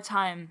a lot of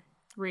time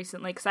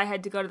recently, because I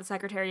had to go to the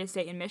Secretary of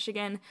State in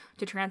Michigan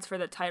to transfer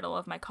the title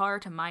of my car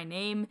to my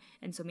name,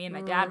 and so me and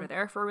my dad were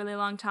there for a really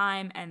long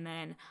time, and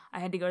then I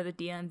had to go to the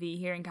DMV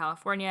here in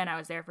California, and I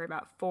was there for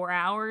about 4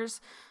 hours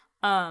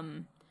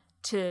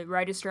to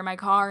register my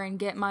car and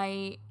get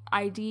my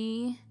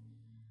ID.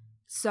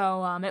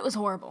 So it was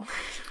horrible.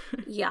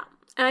 Yeah.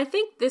 And I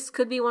think this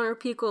could be one where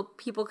people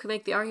could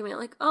make the argument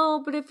like,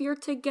 oh, but if you're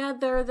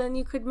together, then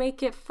you could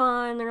make it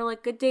fun or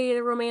like a date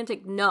or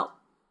romantic. No.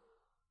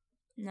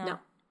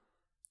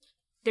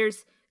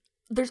 There's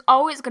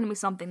always going to be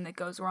something that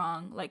goes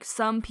wrong, like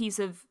some piece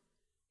of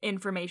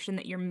information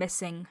that you're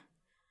missing.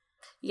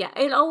 Yeah,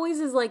 it always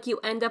is like you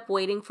end up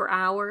waiting for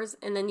hours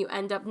and then you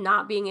end up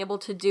not being able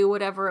to do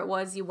whatever it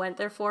was you went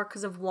there for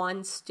because of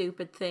one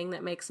stupid thing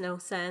that makes no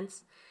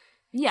sense.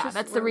 Yeah, just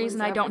that's the reason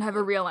I don't have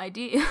a real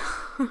ID.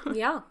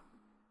 Yeah.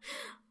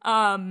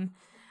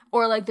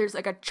 Or like there's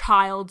like a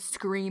child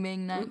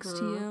screaming next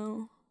to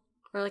you.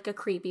 Or like a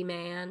creepy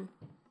man.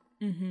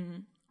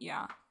 Mm-hmm.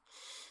 Yeah.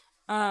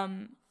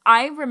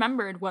 I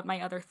remembered what my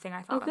other thing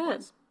I thought of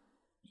was.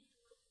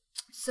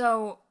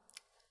 So,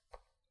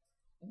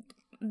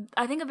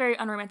 I think a very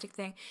unromantic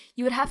thing.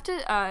 You would have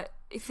to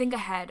think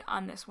ahead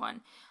on this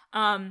one.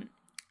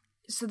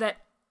 So that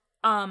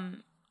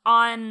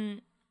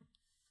on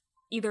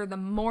either the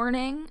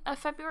morning of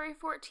February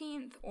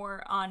 14th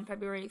or on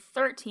February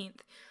 13th,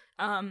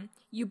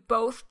 you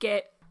both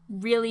get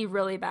really,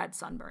 really bad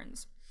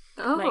sunburns.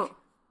 Oh. Like,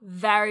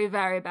 very,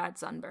 very bad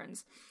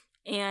sunburns.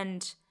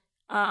 And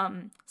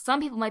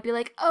some people might be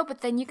like, oh, but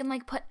then you can,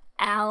 like, put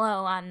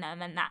aloe on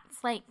them and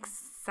that's, like,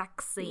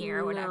 sexy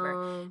or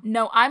whatever.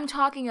 No, I'm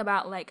talking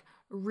about, like,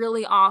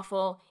 really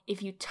awful.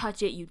 If you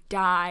touch it, you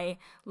die.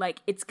 Like,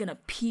 it's gonna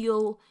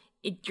peel.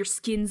 Your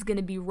skin's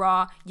gonna be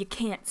raw. You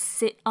can't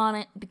sit on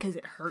it because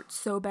it hurts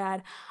so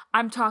bad.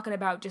 I'm talking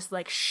about just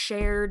like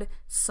shared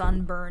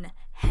sunburn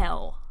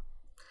hell.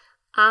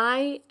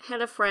 I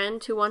had a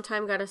friend who one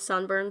time got a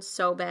sunburn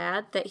so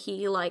bad that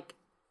he like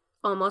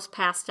almost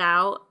passed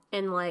out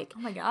and like, oh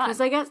my god, because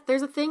I guess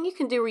there's a thing you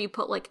can do where you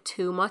put like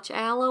too much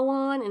aloe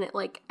on and it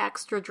like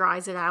extra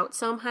dries it out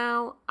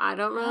somehow. I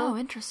don't know. Oh,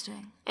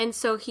 interesting. And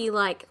so he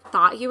like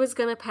thought he was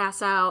gonna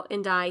pass out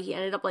and die. He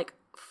ended up like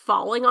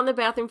falling on the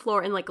bathroom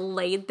floor and like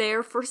laid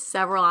there for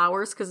several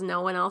hours because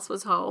no one else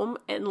was home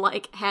and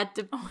like had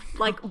to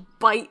like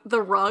bite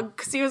the rug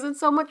because he was in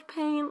so much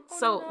pain.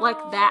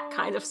 Like that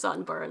kind of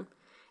sunburn.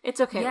 It's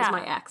okay. Yeah. It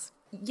was my ex.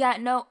 Yeah,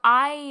 no,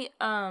 I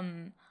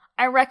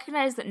I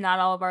recognize that not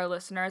all of our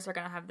listeners are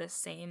going to have the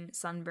same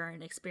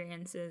sunburn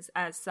experiences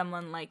as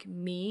someone like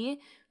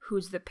me,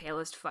 who's the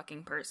palest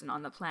fucking person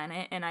on the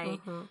planet. And I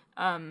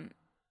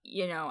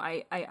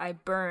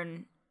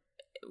burn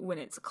when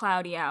it's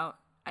cloudy out.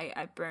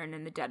 I burn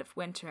in the dead of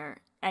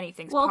winter.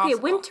 Anything's possible. Okay,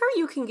 winter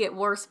you can get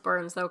worse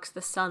burns, though, because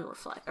the sun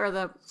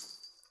the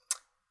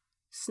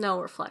snow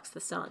reflects the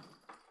sun.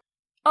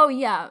 Oh,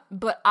 yeah,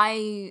 but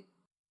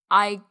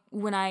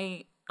when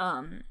I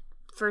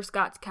first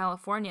got to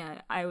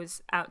California, I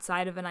was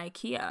outside of an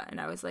IKEA, and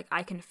I was like,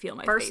 I can feel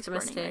my face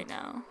burning right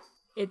now.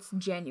 It's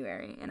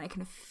January, and I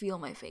can feel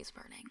my face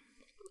burning.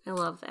 I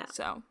love that.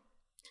 So,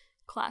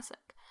 classic.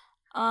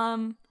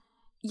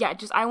 Yeah,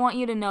 just I want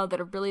you to know that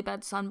a really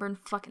bad sunburn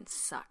fucking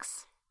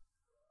sucks.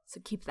 So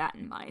keep that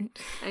in mind.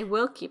 I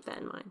will keep that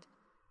in mind.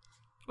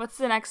 What's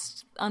the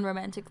next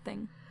unromantic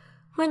thing?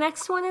 My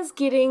next one is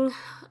getting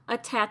a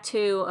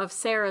tattoo of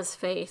Sarah's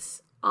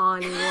face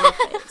on your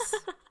face.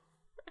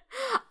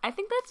 I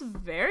think that's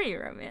very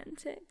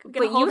romantic.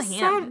 But you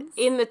said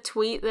in the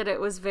tweet that it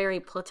was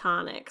very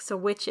platonic. So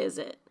which is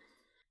it?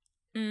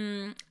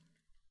 I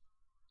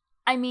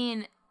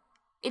mean,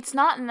 it's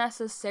not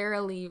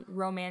necessarily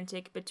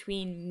romantic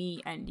between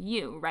me and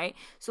you, right?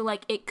 So,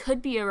 like, it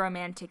could be a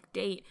romantic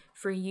date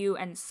for you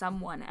and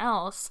someone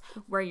else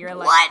where you're,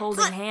 like,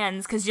 holding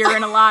hands because you're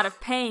in a lot of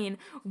pain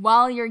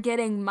while you're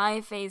getting my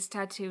face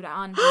tattooed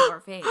on your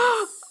face.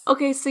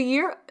 Okay, so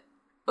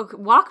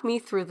walk me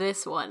through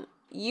this one.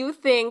 You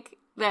think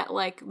that,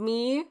 like,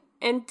 me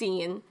and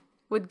Dean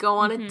would go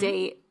on a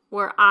date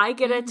where I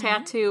get a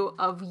tattoo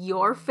of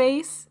your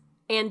face,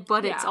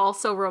 but it's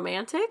also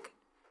romantic?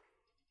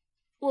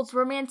 Well, it's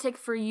romantic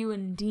for you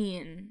and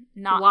Dean,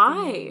 not for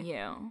me and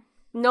you.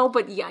 No,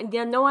 but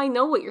no, I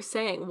know what you're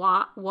saying.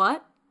 What?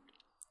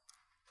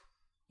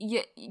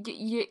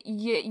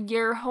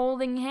 You're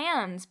holding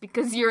hands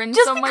because you're in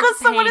so much pain. Just because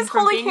someone is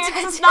holding hands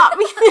does not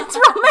mean it's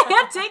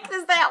romantic.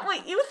 Is that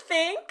what you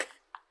think?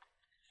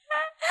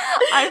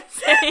 I'm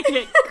saying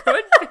it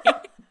could be.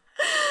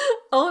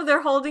 Oh,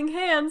 they're holding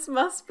hands.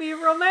 Must be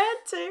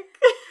romantic.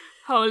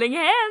 Holding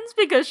hands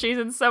because she's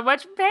in so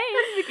much pain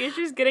because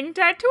she's getting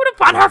tattooed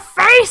upon her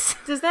face.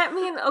 Does that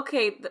mean,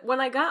 okay, when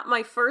I got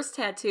my first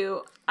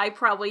tattoo, I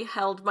probably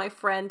held my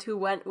friend who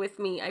went with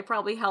me. I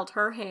probably held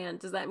her hand.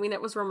 Does that mean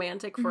it was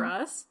romantic for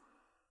us?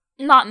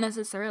 Not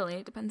necessarily.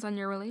 It depends on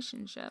your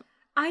relationship.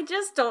 I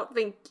just don't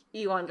think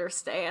you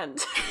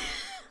understand.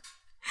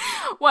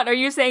 What, are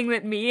you saying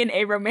that me, an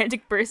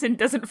aromantic person,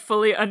 doesn't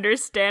fully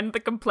understand the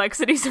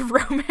complexities of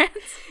romance?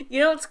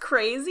 You know, it's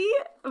crazy,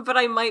 but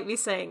I might be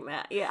saying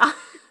that, yeah.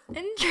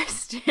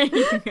 Interesting.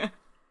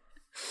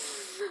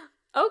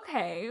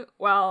 Okay,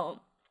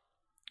 well,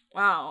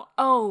 wow.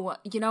 Oh,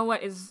 you know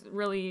what is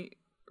really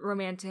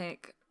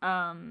romantic?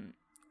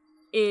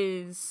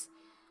 Is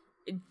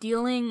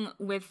dealing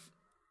with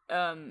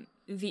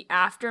the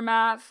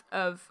aftermath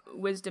of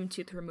wisdom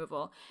tooth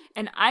removal.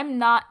 And I'm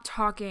not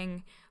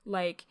talking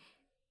like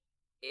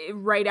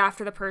right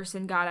after the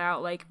person got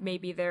out, like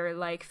maybe they're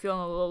like feeling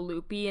a little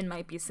loopy and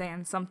might be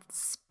saying some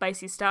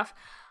spicy stuff,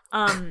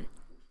 and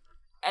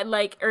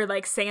like, or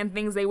like saying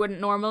things they wouldn't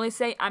normally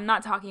say. I'm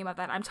not talking about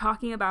that. I'm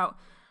talking about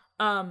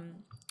no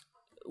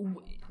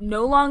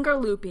longer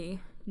loopy,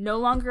 no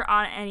longer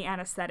on any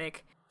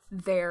anesthetic.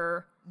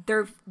 Their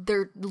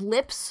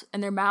lips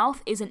and their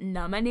mouth isn't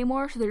numb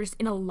anymore, so they're just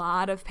in a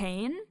lot of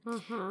pain,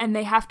 and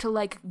they have to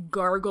like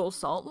gargle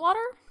salt water.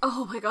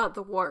 Oh my god,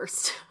 the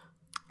worst.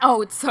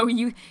 Oh, it's so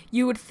you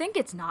would think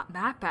it's not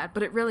that bad,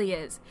 but it really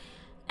is.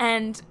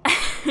 And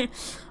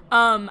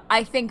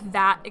I think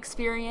that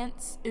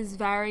experience is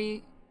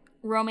very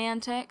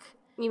romantic.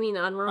 You mean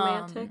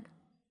unromantic?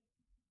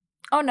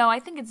 Oh no, I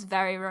think it's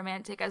very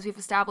romantic. As we've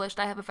established,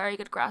 I have a very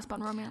good grasp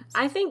on romance.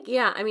 I think,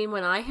 yeah, I mean,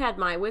 when I had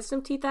my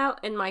wisdom teeth out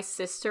and my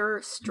sister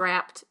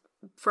strapped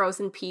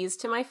frozen peas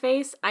to my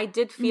face, I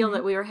did feel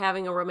that we were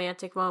having a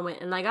romantic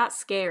moment, and I got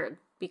scared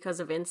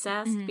because of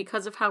incest,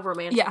 because of how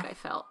romantic I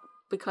felt.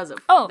 Because of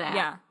that. Oh,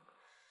 yeah.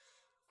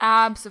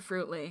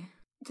 Absolutely.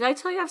 Did I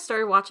tell you I've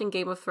started watching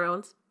Game of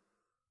Thrones?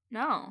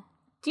 No.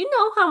 Do you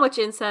know how much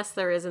incest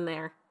there is in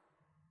there?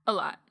 A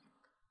lot.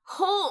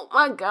 Oh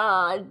my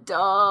god,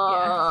 duh.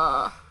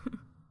 Yeah.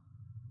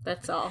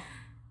 That's all.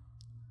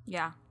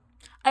 Yeah.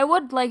 I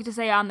would like to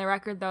say on the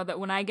record, though, that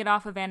when I get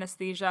off of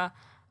anesthesia,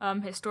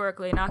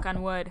 historically, knock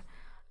on wood,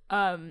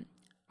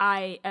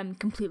 I am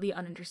completely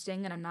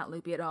uninteresting and I'm not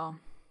loopy at all.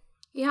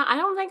 Yeah, I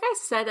don't think I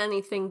said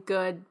anything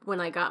good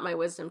when I got my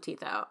wisdom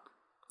teeth out,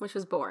 which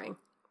was boring.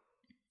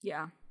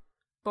 Yeah.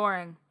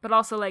 Boring. But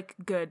also, like,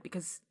 good,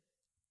 because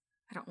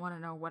I don't want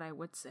to know what I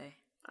would say.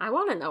 I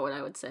want to know what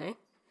I would say.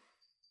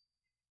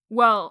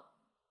 Well,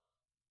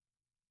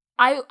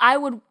 I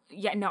would...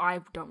 Yeah, no,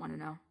 I don't want to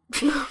know.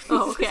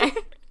 Oh, okay.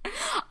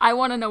 I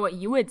want to know what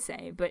you would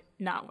say, but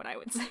not what I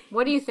would say.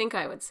 What do you think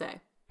I would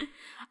say?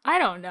 I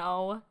don't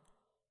know.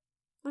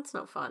 That's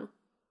no fun.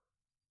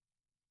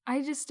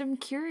 I just am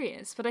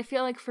curious, but I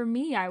feel like for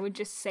me, I would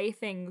just say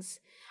things.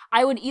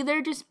 I would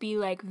either just be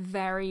like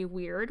very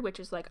weird,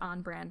 which is like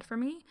on brand for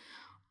me,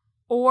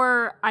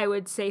 Or I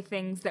would say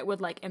things that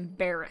would, like,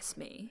 embarrass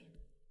me.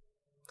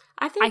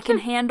 I can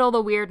handle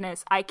the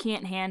weirdness. I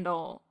can't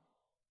handle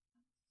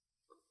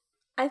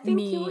having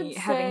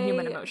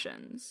human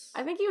emotions.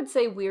 I think you would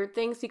say weird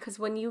things because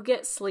when you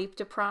get sleep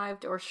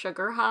deprived or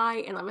sugar high,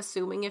 and I'm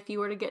assuming if you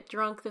were to get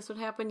drunk, this would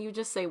happen, you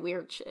just say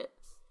weird shit.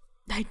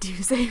 I do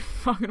say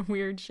fucking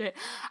weird shit.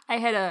 I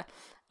had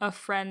a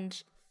friend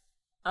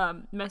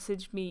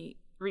message me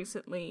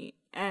recently,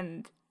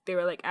 and they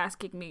were, like,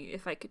 asking me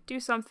if I could do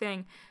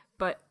something,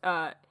 but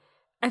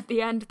at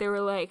the end they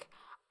were like,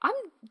 I'm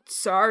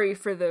sorry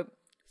for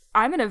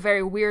I'm in a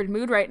very weird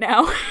mood right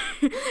now.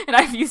 And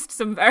I've used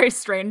some very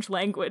strange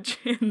language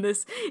in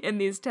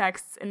these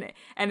texts, and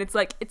it's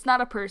like, it's not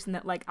a person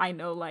that, like, I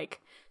know,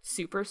 like,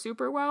 super,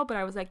 super well, but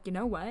I was like, you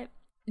know what?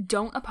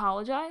 Don't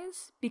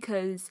apologize,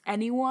 because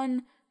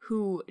anyone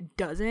who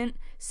doesn't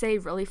say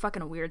really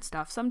fucking weird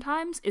stuff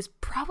sometimes is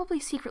probably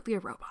secretly a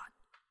robot.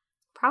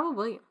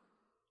 Probably.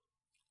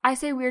 I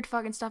say weird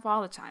fucking stuff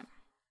all the time.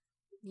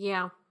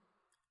 Yeah.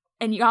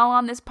 And y'all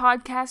on this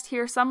podcast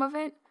hear some of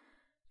it,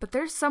 but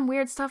there's some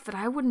weird stuff that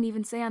I wouldn't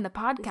even say on the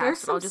podcast. There's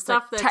some I'll just,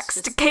 stuff like, that's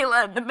text to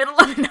Kayla in the middle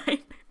of the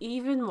night.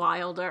 Even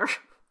wilder.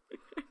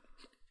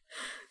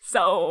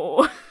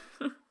 So,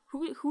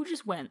 who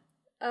just went?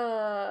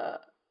 I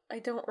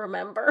don't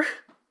remember.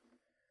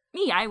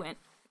 Me, I went.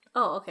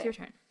 Oh, okay. It's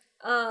your turn.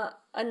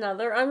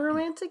 Another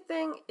unromantic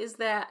thing is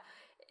that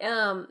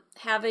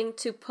having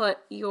to put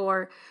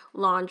your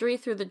laundry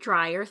through the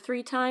dryer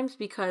 3 times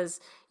because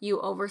you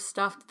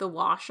overstuffed the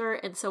washer,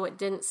 and so it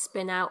didn't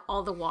spin out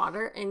all the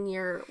water, and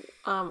your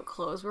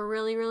clothes were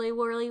really, really,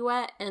 really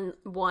wet, and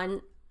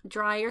 1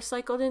 dryer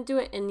cycle didn't do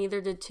it, and neither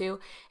did 2,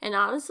 and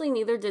honestly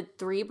neither did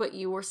 3, but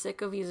you were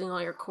sick of using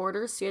all your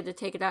quarters, so you had to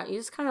take it out. You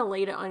just kind of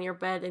laid it on your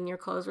bed, and your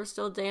clothes were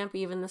still damp.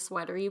 Even the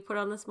sweater you put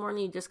on this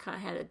morning, you just kind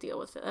of had to deal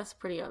with it. That's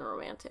pretty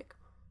unromantic.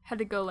 Had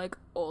to go, like,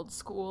 old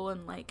school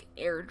and, like,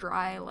 air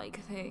dry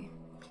like they...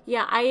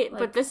 Yeah,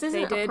 but this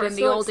isn't they did in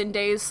the olden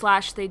days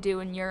 / they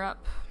do in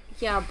Europe.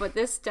 Yeah, but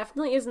this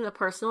definitely isn't a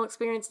personal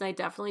experience, and I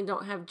definitely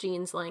don't have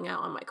jeans laying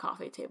out on my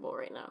coffee table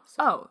right now.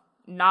 So. Oh,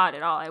 not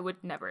at all. I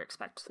would never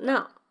expect that.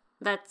 No,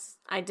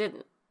 I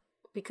didn't.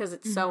 Because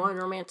it's so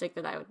unromantic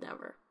that I would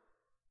never.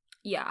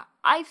 Yeah,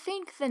 I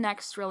think the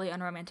next really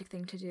unromantic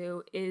thing to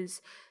do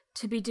is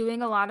to be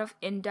doing a lot of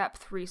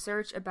in-depth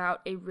research about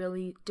a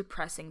really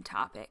depressing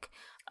topic.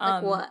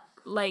 Like what?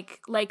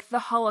 Like the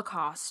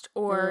Holocaust,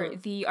 or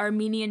the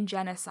Armenian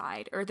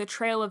genocide, or the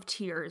Trail of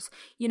Tears.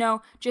 You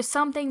know, just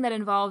something that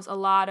involves a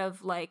lot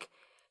of, like,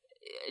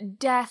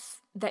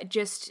 death, that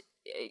just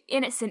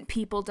innocent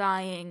people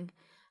dying.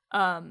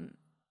 I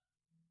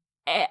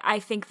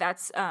think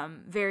that's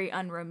very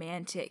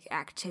unromantic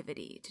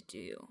activity to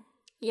do.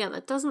 Yeah,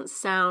 that doesn't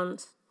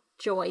sound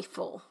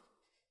joyful.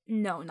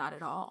 No, not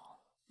at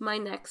all. My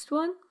next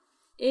one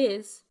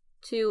is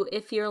to,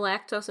 if you're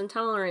lactose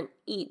intolerant,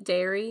 eat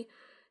dairy.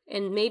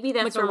 And maybe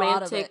that's like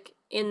romantic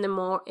in the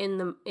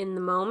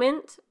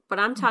moment, but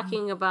I'm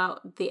talking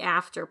about the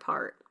after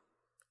part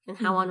and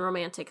how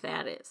unromantic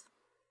that is.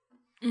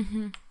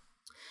 Mm-hmm.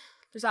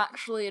 There's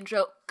actually a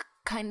joke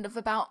kind of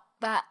about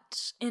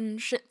that in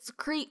Schitt's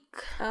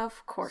Creek.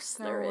 Of course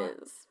there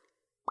is.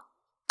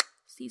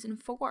 Season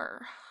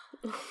 4.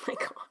 Oh my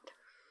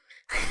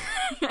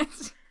god.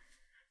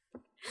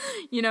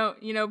 You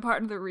know,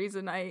 part of the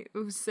reason I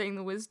was saying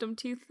the wisdom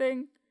teeth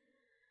thing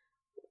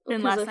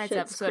in last night's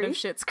episode of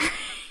Schitt's Creek.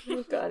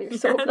 Oh god, you're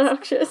so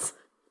obnoxious.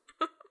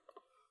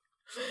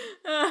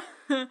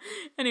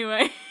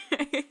 Anyway.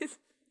 Is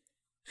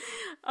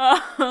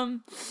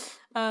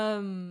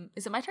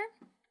it my turn?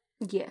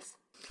 Yes.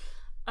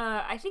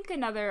 I think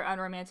another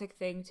unromantic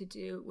thing to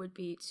do would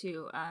be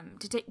to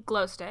take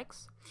glow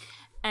sticks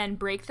and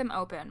break them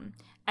open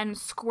and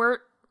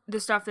squirt the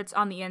stuff that's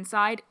on the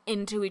inside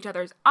into each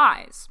other's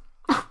eyes.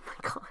 Oh my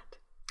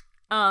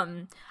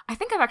god. I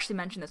think I've actually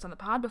mentioned this on the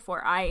pod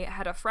before. I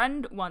had a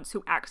friend once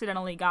who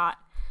accidentally got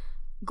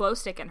glow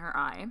stick in her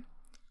eye.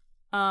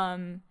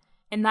 And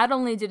not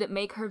only did it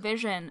make her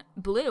vision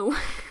blue.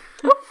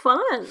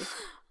 Oh,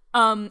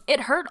 fun.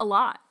 It hurt a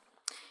lot.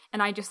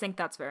 And I just think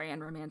that's very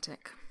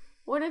unromantic.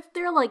 What if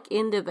they're, like,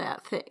 into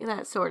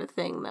that sort of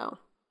thing, though?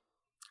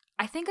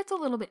 I think it's a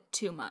little bit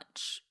too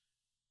much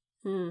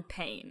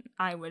pain,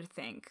 I would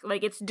think.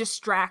 Like, it's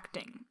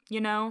distracting,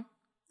 you know?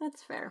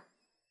 That's fair.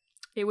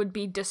 It would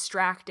be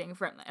distracting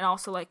and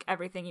also, like,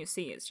 everything you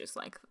see is just,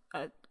 like,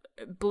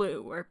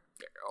 blue or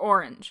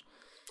orange.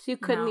 So you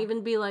couldn't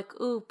even be like,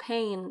 ooh,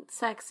 pain,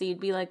 sexy. You'd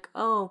be like,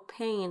 oh,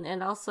 pain,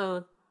 and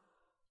also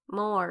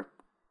more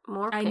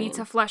pain. I need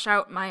to flesh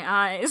out my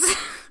eyes.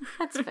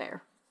 That's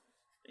fair.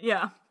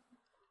 Yeah.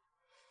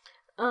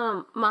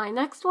 My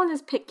next one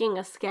is picking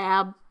a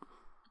scab.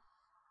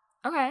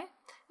 Okay.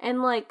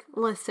 And, like,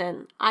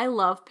 listen, I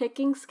love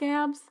picking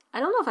scabs. I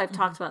don't know if I've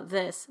talked about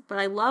this, but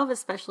I love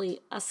especially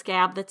a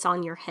scab that's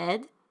on your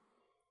head.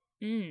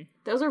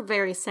 Those are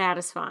very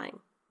satisfying.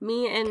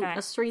 Me and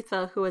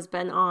Astritha, who has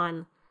been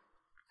on,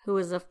 who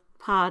is a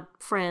pod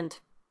friend,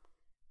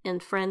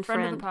 and friend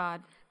of the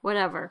pod.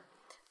 Whatever.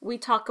 we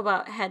talk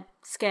about head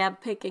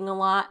scab picking a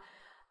lot.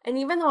 And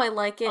even though I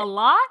like it... A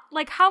lot?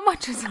 Like, how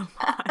much is a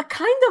lot?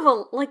 Kind of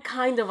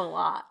a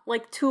lot.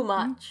 Like, too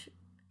much.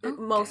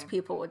 Okay. Most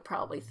people would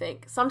probably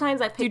think.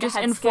 Sometimes I pick a head scab. Do you just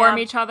inform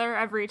each other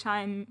every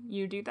time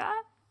you do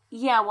that?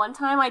 Yeah, one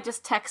time I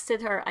just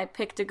texted her. I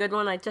picked a good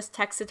one. I just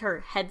texted her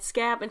head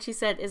scab, and she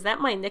said, "Is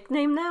that my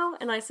nickname now?"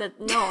 And I said,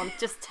 "No, I'm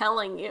just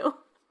telling you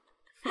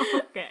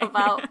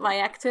about my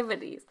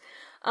activities."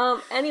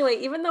 Anyway,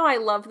 even though I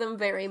love them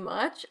very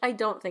much, I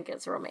don't think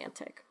it's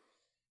romantic.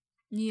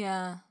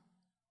 Yeah.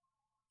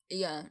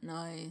 Yeah, no,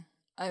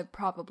 I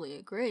probably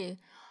agree.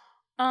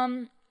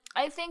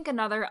 I think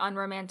another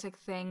unromantic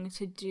thing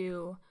to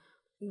do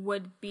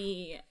would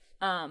be,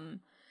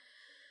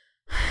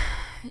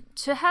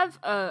 to have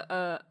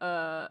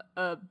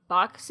a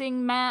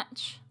boxing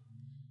match,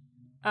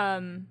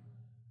 or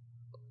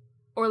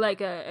like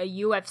a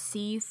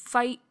UFC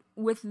fight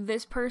with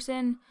this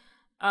person,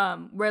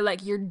 where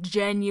like you're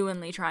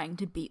genuinely trying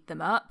to beat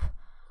them up,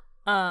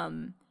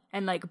 and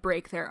like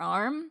break their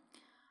arm.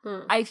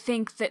 I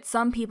think that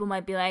some people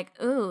might be like,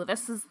 "Ooh,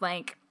 this is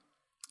like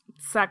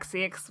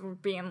sexy,"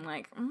 being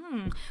like,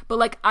 but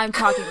like I'm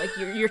talking like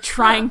you're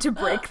trying to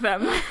break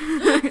them.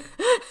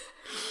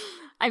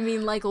 I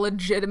mean, like,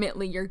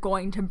 legitimately, you're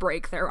going to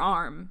break their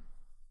arm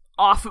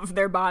off of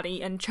their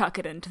body and chuck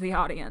it into the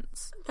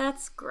audience.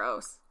 That's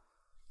gross.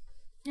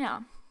 Yeah.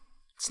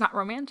 It's not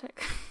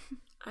romantic.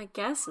 I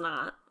guess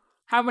not.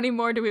 How many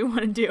more do we want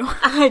to do?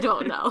 I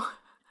don't know.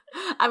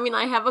 I mean,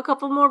 I have a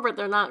couple more, but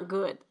they're not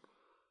good.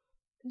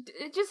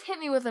 Just hit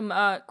me with them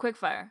quick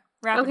fire.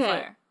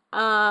 Rapid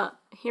fire.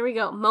 Here we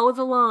go. Mow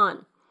the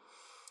lawn.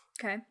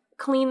 Okay.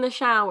 Clean the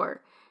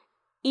shower.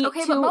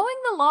 But mowing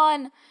the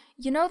lawn...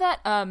 You know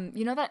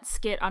that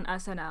skit on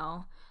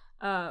SNL,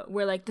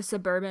 where like the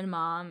suburban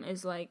mom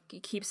is like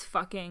keeps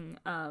fucking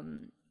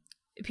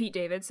Pete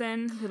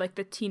Davidson, who like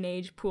the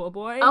teenage pool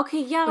boy.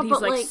 Okay, yeah, but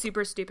he's like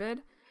super stupid.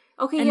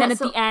 Okay, and then at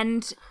the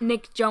end,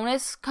 Nick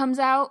Jonas comes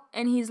out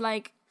and he's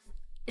like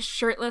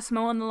shirtless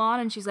mowing the lawn,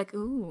 and she's like,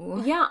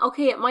 "Ooh." Yeah,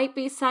 okay, it might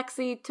be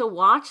sexy to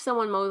watch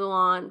someone mow the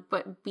lawn,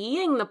 but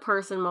being the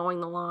person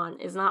mowing the lawn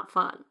is not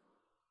fun.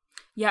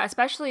 Yeah,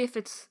 especially if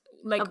it's.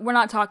 Like, we're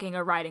not talking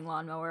a riding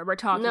lawnmower. We're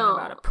talking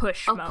about a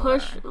push mower. A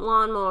push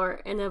lawnmower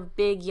in a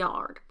big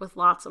yard with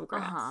lots of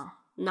grass.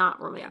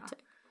 Not romantic.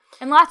 Yeah.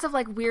 And lots of,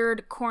 like,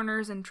 weird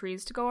corners and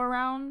trees to go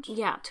around.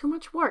 Yeah, too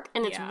much work.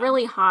 And it's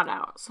really hot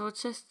out. So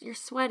it's just, you're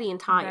sweaty and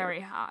tired.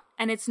 Very hot.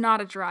 And it's not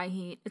a dry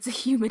heat. It's a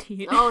humid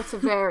heat. Oh, it's a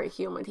very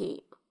humid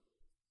heat.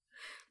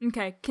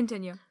 Okay,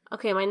 continue.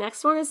 Okay, my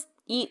next one is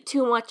eat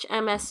too much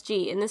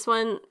MSG. And this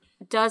one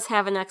does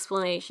have an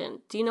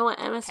explanation. Do you know what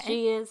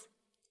MSG is?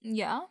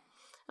 Yeah.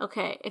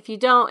 Okay, if you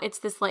don't, it's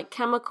this, like,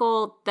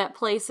 chemical that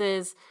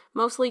places,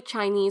 mostly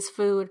Chinese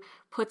food,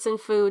 puts in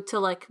food to,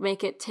 like,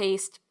 make it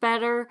taste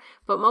better,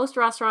 but most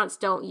restaurants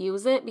don't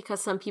use it because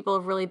some people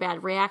have really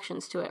bad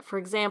reactions to it. For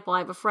example, I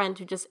have a friend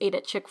who just ate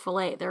at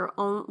Chick-fil-A. They're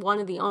one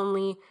of the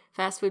only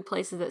fast food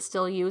places that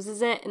still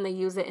uses it, and they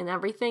use it in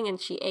everything,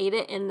 and she ate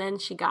it, and then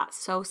she got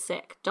so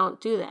sick. Don't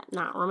do that.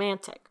 Not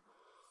romantic.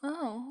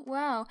 Oh,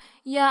 wow.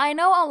 Yeah, I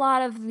know a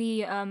lot of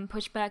the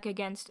pushback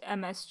against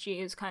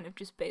MSG is kind of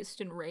just based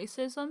in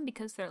racism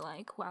because they're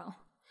like, well,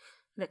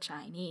 the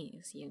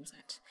Chinese use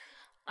it.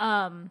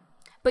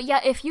 But yeah,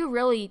 if you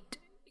really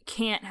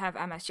can't have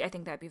MSG, I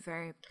think that'd be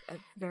very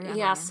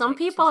yeah, some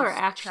people are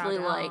actually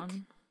like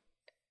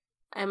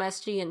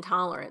MSG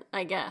intolerant,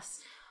 I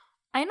guess.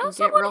 I know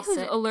someone who's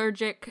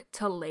allergic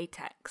to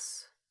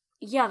latex.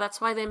 Yeah,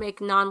 that's why they make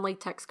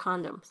non-latex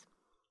condoms.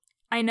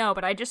 I know,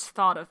 but I just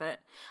thought of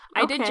it.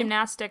 I did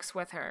gymnastics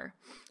with her.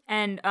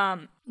 And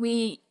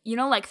we,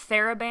 like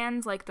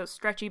TheraBands, like those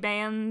stretchy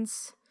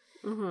bands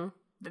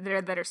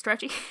that are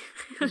stretchy.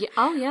 Yeah.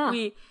 Oh, yeah.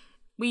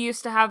 We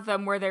used to have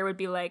them where there would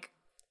be like,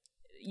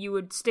 you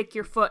would stick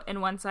your foot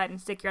in one side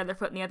and stick your other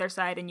foot in the other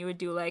side, and you would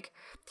do like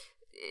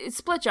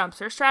split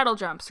jumps or straddle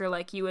jumps, or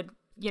like you would,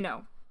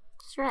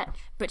 stretch.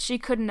 But she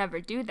could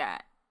never do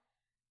that.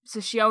 So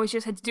she always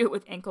just had to do it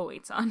with ankle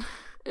weights on.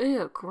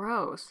 Ew,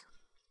 gross.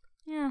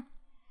 Yeah.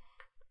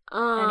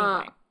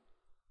 Anyway.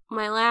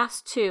 My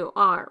last two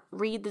are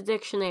read the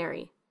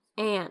dictionary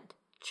and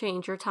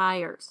change your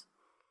tires.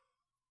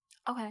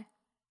 Okay.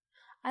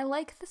 I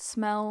like the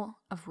smell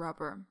of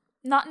rubber.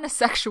 Not in a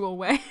sexual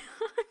way.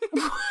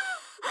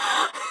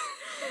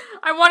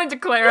 I wanted to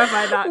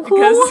clarify that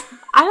because...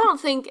 I don't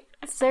think...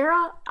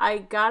 Sarah, I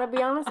gotta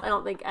be honest, I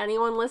don't think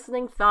anyone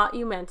listening thought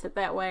you meant it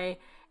that way.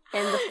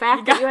 And the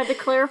fact that you had to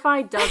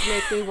clarify does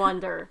make me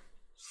wonder.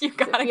 It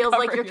feels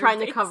like you're trying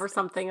to cover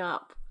something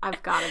up.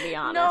 I've got to be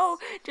honest. No,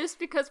 just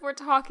because we're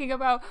talking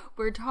about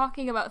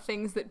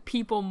things that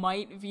people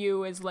might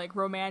view as like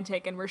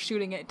romantic, and we're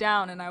shooting it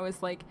down. And I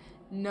was like,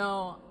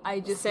 no, I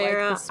just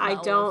Sarah, like the smell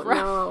I don't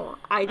know.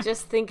 I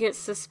just think it's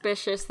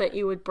suspicious that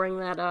you would bring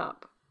that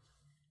up.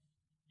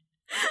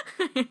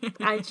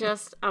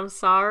 I'm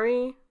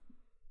sorry.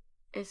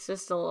 It's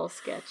just a little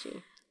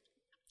sketchy.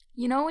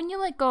 You know when you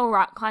like go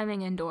rock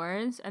climbing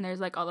indoors and there's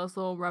like all those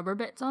little rubber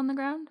bits on the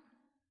ground?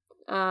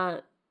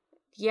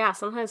 Yeah,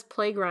 sometimes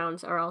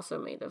playgrounds are also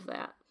made of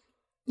that.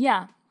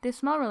 Yeah, they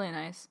smell really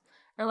nice.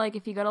 Or, like,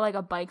 if you go to, like,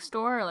 a bike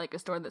store or, like, a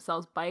store that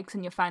sells bikes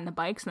and you find the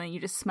bikes and then you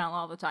just smell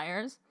all the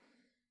tires.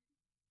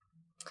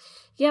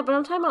 Yeah, but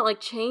I'm talking about, like,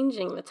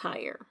 changing the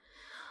tire.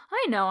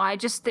 I know,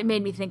 it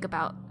made me think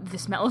about the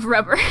smell of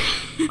rubber.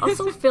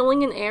 Also,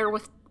 filling a tire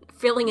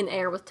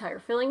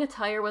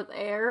with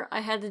air,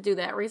 I had to do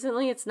that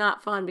recently. It's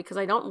not fun because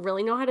I don't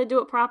really know how to do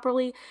it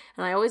properly,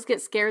 and I always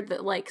get scared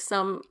that, like,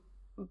 some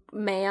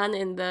man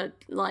in the,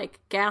 like,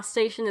 gas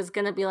station is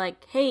gonna be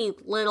like, hey,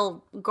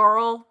 little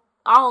girl,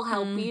 I'll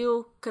help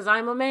you because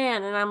I'm a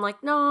man. And I'm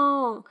like,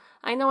 no,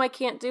 I know I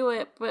can't do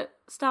it, but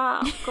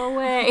stop, go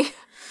away.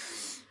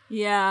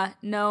 Yeah,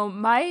 no,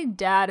 my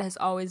dad has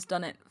always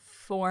done it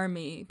for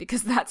me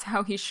because that's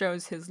how he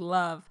shows his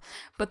love.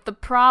 But the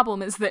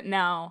problem is that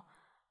now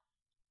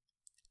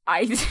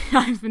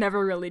I've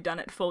never really done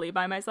it fully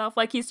by myself.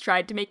 Like, he's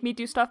tried to make me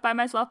do stuff by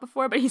myself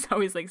before, but he's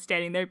always, like,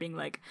 standing there being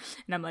like,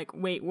 and I'm like,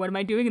 wait, what am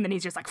I doing? And then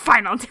he's just like,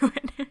 fine, I'll do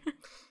it.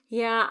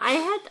 Yeah,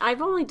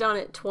 I've only done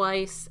it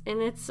twice, and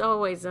it's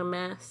always a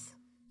mess.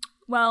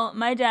 Well,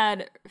 my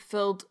dad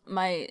filled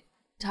my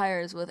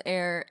tires with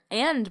air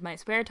and my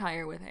spare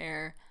tire with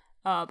air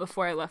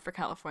before I left for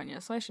California,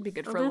 so I should be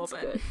good for a little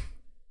bit. Good.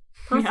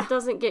 Plus, it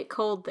doesn't get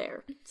cold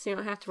there, so you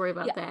don't have to worry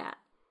about that.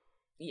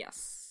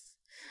 Yes.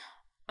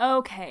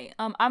 Okay,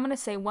 I'm gonna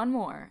say one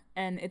more,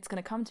 and it's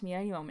gonna come to me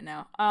any moment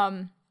now.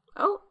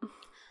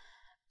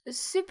 The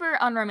super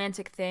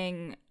unromantic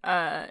thing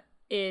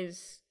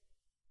is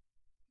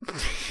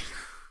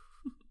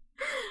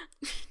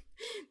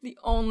the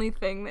only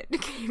thing that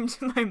came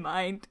to my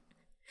mind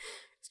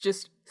is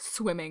just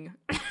swimming.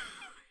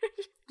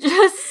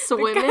 Just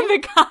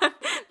swimming?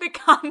 The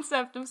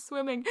concept of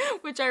swimming,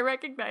 which I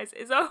recognize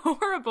is a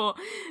horrible...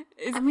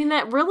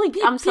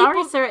 I'm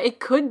sorry, Sarah, it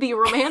could be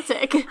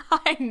romantic.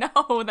 I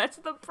know, that's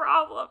the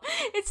problem.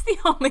 It's the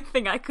only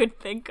thing I could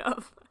think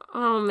of.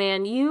 Oh,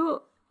 man,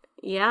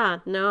 yeah,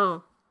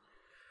 no.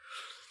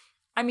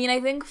 I mean,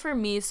 I think for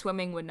me,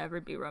 swimming would never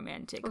be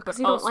romantic,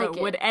 but also,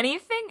 would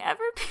anything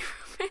ever be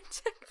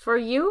romantic? For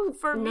you?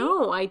 For me?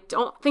 No, I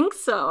don't think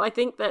so. I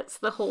think that's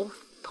the whole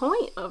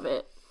point of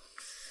it.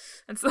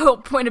 That's the whole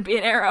point of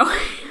being Arrow.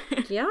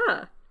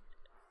 Yeah.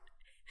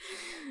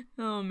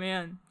 Oh,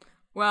 man.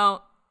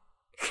 Well,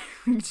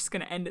 I'm just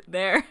going to end it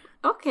there.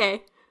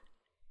 Okay.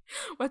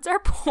 What's our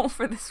poll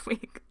for this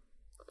week?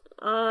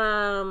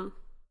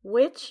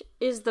 Which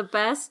is the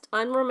best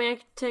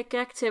unromantic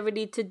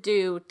activity to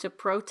do to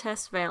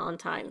protest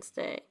Valentine's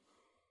Day?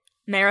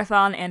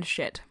 Marathon and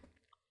shit.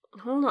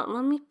 Hold on,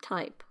 let me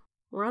type.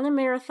 Run a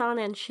marathon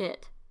and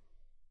shit.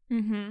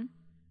 Mm-hmm.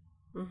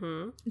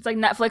 It's like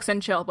Netflix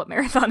and chill, but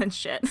marathon and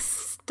shit.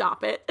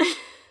 Stop it.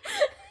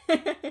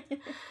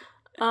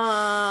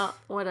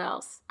 What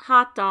else?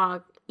 Hot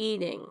dog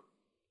eating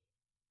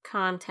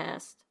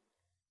contest.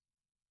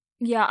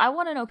 Yeah, I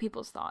want to know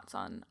people's thoughts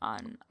on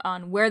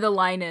where the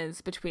line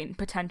is between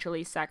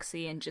potentially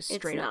sexy and just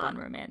straight up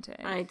unromantic.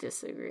 I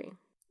disagree.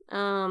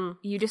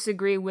 You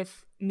disagree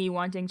with me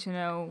wanting to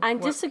know? I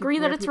disagree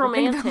that it's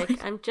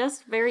romantic. I'm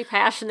just very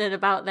passionate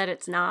about that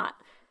it's not.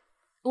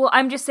 Well,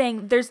 I'm just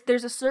saying there's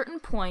a certain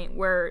point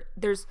where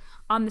there's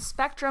on the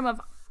spectrum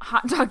of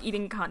hot dog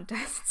eating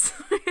contests.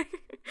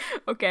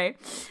 Okay,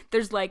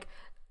 there's like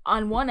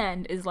on one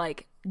end is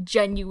like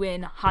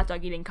genuine hot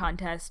dog eating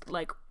contest,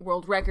 like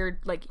world record,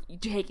 like you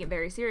take it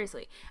very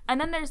seriously, and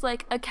then there's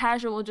like a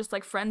casual, just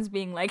like friends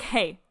being like,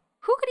 hey,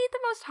 who could eat the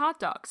most hot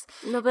dogs?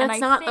 No, but that's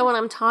not the one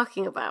I'm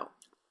talking about.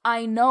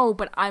 I know,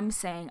 but I'm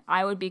saying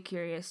I would be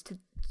curious to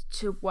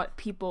what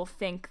people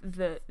think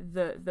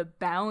the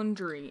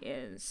boundary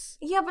is.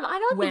 Yeah, but I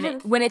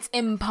don't when it's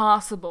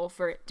impossible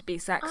for it to be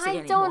sexy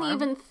anymore. I don't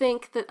even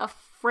think that a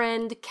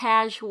friend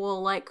casual,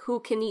 like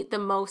who can eat the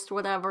most,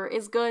 whatever,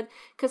 is good,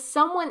 because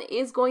someone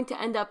is going to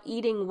end up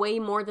eating way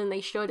more than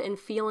they should and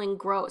feeling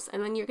gross,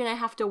 and then you're gonna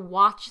have to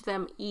watch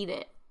them eat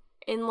it.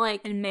 And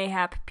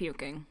mayhap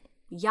puking.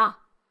 Yeah.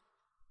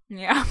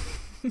 Yeah.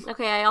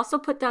 Okay, I also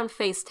put down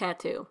face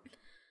tattoo.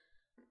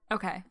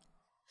 Okay.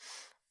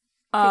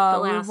 The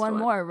last one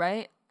more,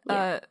 right?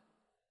 Yeah.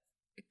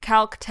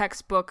 Calc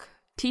textbook.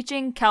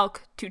 Teaching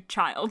calc to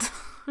child.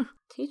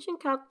 Teaching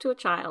calc to a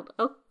child.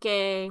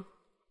 Okay.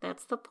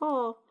 That's the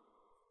poll.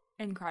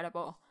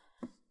 Incredible.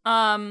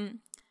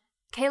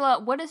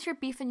 Kayla, what is your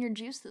beef and your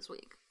juice this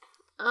week?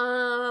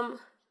 My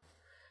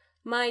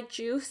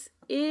juice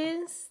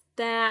is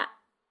that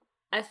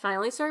I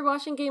finally started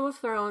watching Game of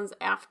Thrones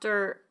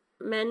after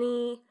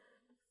many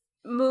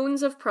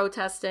moons of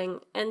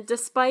protesting, and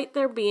despite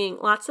there being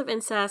lots of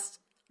incest,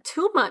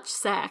 too much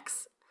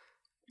sex,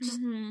 just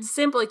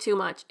simply too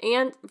much,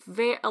 and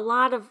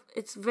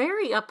it's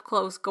very up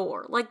close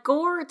gore. Like,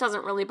 gore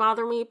doesn't really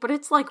bother me, but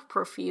it's like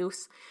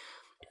profuse.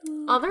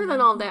 Other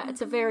than all that,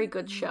 it's a very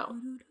good show.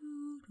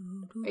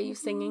 Are you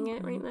singing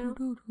it right now?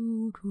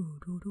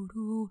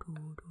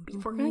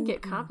 We're gonna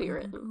get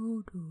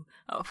copywritten.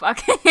 Oh,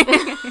 fuck.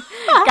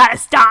 Gotta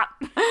stop.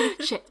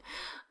 Shit.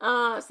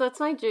 So that's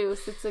my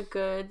juice. It's a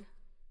good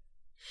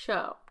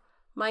show.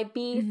 My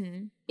beef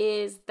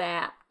is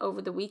that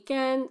over the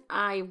weekend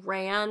I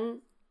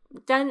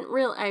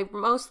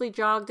mostly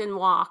jogged and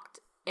walked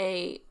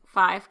a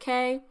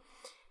 5K,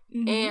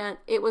 and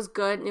it was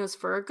good, and it was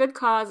for a good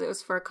cause. It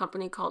was for a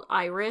company called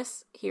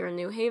Iris here in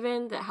New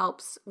Haven that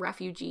helps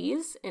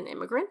refugees and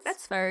immigrants.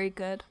 That's very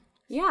good.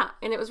 Yeah,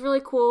 and it was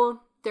really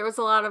cool. There was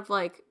a lot of,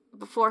 like,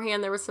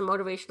 beforehand there was some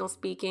motivational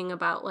speaking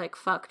about, like,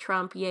 fuck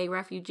Trump, yay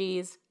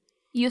refugees.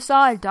 You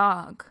saw a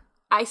dog.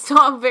 I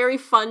saw a very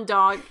fun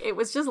dog. It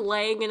was just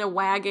laying in a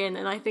wagon,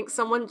 and I think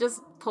someone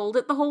just pulled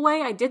it the whole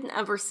way. I didn't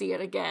ever see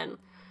it again.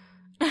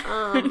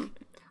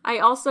 I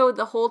also,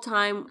 the whole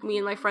time, me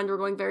and my friend were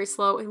going very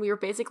slow, and we were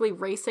basically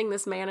racing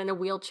this man in a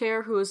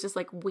wheelchair who was just,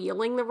 like,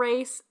 wheeling the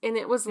race, and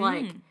it was,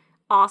 like,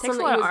 awesome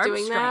that he was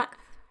doing that.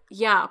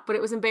 Yeah, but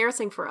it was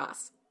embarrassing for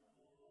us.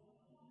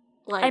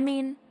 Like, I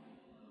mean,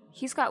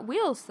 he's got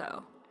wheels,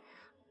 though.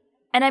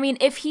 And, I mean,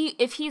 if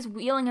he's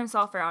wheeling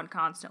himself around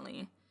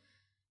constantly,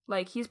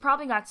 like, he's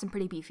probably got some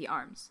pretty beefy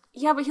arms.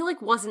 Yeah, but he,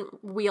 like,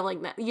 wasn't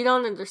wheeling that. You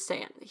don't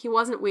understand. He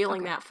wasn't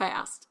wheeling that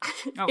fast.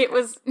 Okay.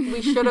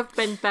 We should have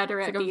been better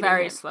at beating it. It's like a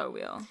very him. slow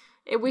wheel.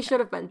 We should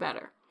have been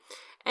better.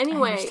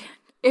 Anyway,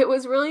 it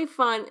was really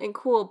fun and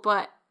cool,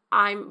 but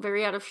I'm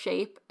very out of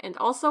shape. And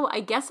also,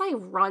 I guess I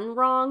run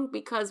wrong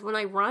because when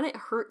I run, it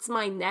hurts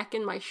my neck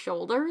and my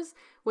shoulders,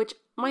 which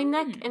my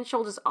neck and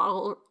shoulders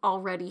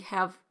already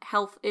have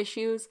health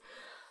issues.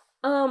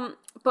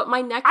 But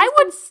my neck has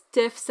been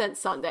stiff since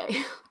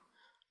Sunday.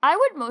 I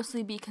would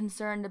mostly be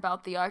concerned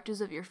about the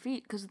arches of your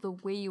feet because of the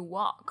way you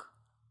walk.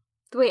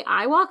 The way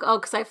I walk? Oh,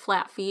 because I have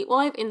flat feet. Well,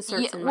 I have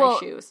inserts in my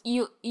shoes.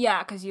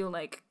 Because you,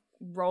 like,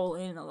 roll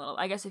in a little.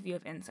 I guess if you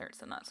have inserts,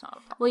 then that's not a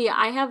problem. Well, yeah,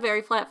 I have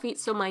very flat feet,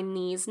 so my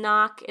knees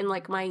knock and,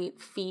 like, my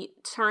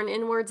feet turn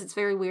inwards. It's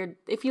very weird.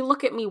 If you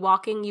look at me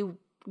walking, you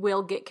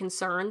will get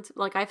concerned.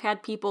 Like, I've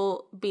had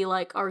people be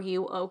like, are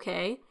you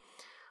okay?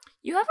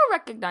 You have a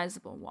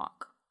recognizable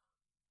walk.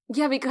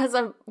 Yeah, because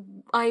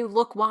I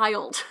look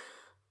wild.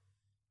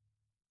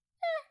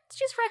 It's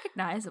just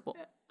recognizable.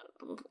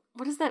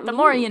 What does that mean? The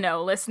more you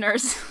know,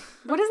 listeners.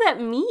 What does that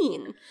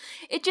mean?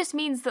 It just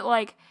means that,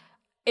 like,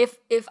 if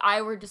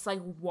I were just,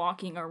 like,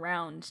 walking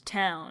around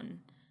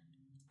town,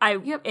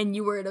 and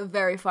you were at a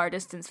very far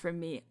distance from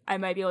me, I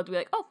might be able to be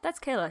like, oh, that's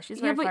Kayla. She's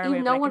very far away. Yeah, but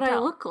you know what I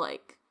look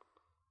like.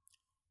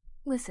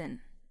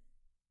 Listen,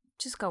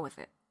 just go with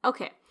it.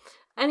 Okay.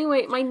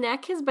 Anyway, my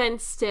neck has been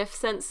stiff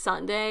since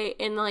Sunday,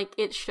 and, like,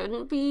 it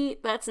shouldn't be.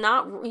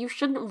 You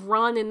shouldn't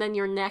run and then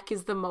your neck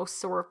is the most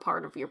sore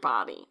part of your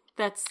body.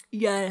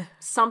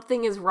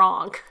 Something is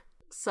wrong.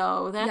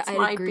 So that's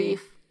my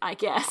beef, I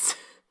guess.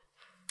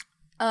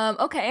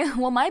 Okay,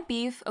 well, my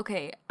beef,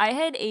 I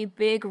had a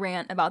big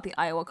rant about the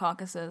Iowa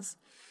caucuses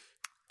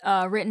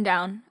written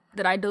down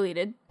that I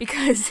deleted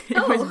because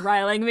it was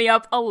riling me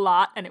up a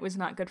lot and it was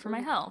not good for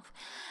my health.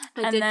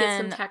 I did get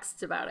some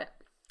texts about it.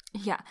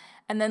 Yeah.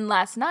 And then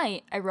last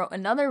night, I wrote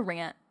another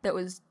rant that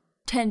was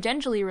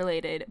tangentially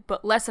related,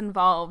 but less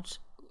involved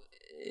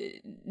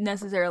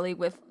necessarily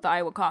with the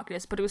Iowa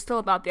caucus, but it was still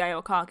about the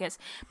Iowa caucus.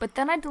 But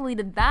then I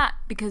deleted that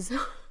because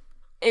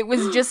it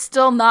was just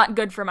still not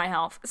good for my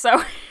health.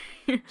 So,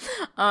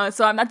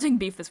 so I'm not doing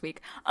beef this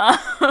week.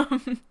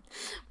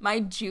 My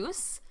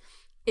juice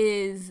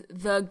is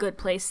the Good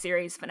Place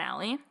series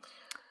finale.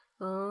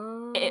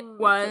 It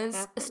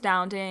was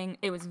astounding.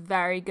 It was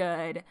very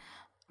good.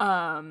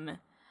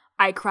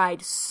 I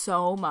cried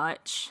so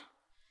much.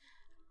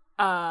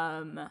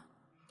 Highly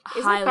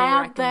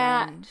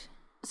recommend.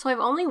 So I've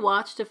only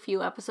watched a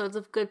few episodes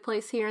of Good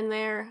Place here and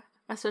there,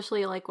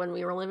 especially like when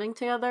we were living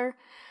together.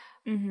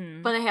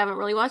 Mm-hmm. But I haven't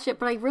really watched it.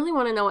 But I really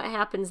want to know what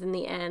happens in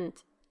the end.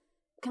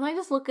 Can I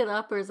just look it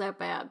up, or is that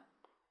bad?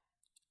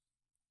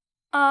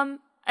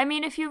 I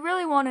mean, if you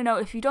really want to know,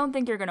 if you don't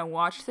think you're going to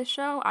watch the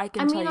show, I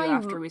can tell you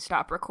after we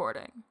stop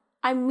recording.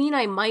 I mean,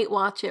 I might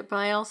watch it, but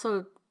I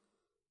also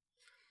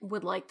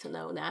would like to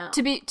know now.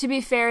 To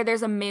be fair,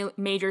 there's a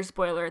major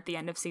spoiler at the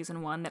end of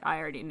season 1 that I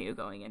already knew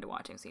going into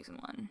watching season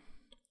 1.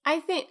 I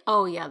think.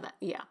 Oh yeah,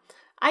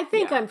 I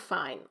think I'm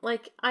fine.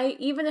 Like,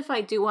 even if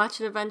I do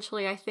watch it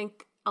eventually, I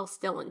think I'll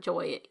still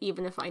enjoy it,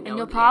 even if I know. And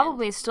you'll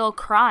probably still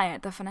cry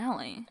at the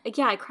finale.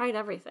 Yeah, I cried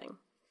everything.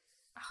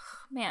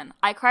 Man,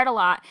 I cried a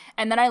lot.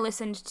 And then I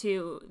listened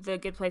to the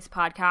Good Place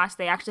podcast.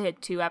 They actually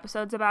had 2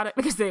 episodes about it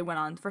because they went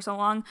on for so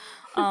long.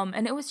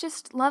 And it was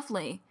just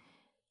lovely.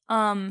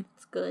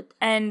 It's good.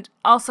 And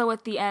also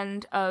at the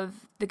end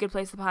of the Good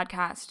Place, the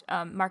podcast,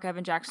 Mark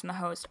Evan Jackson, the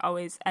host,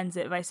 always ends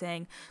it by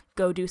saying,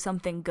 go do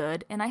something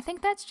good. And I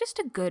think that's just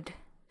a good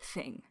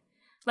thing.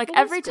 Like,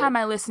 every time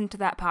I listen to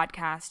that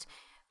podcast,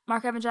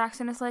 Mark Evan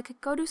Jackson is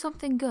like, go do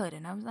something good.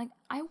 And I was like,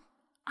 I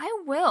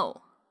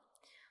will.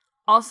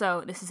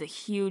 Also, this is a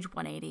huge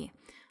 180.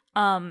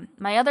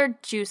 My other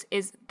juice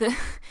is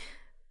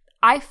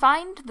I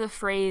find the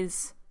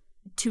phrase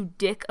to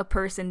dick a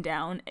person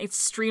down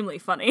extremely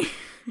funny.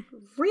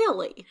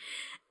 Really?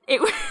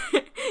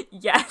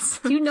 Yes.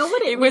 Do you know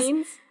what it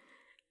means?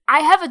 I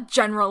have a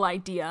general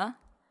idea.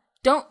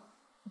 Don't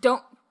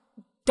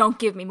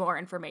give me more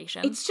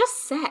information. It's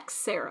just sex,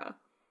 Sarah.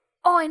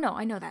 Oh, I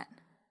know that.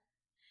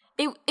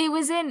 It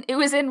was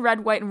in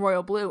red, white, and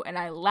royal blue, and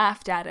I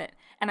laughed at it.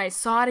 And I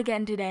saw it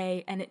again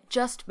today, and it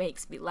just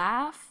makes me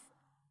laugh.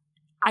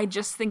 I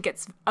just think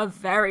it's a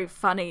very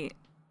funny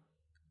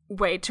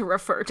way to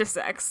refer to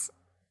sex.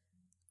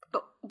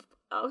 Oh,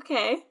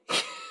 okay.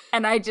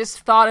 And I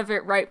just thought of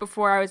it right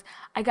before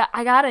I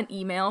got an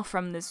email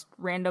from this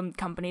random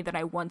company that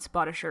I once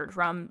bought a shirt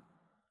from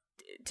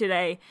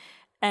today,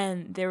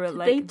 and they were Did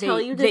they tell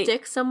you to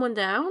dick someone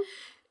down?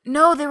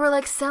 No, they were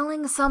like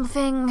selling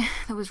something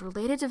that was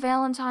related to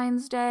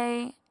Valentine's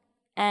Day,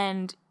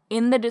 and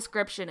in the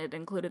description it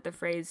included the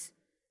phrase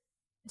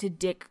to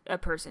dick a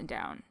person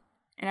down.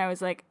 And I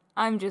was like,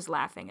 I'm just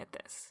laughing at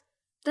this.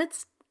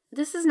 This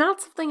is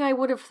not something I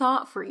would have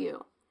thought for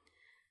you.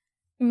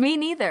 Me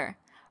neither.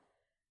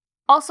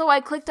 Also,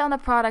 I clicked on the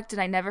product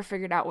and I never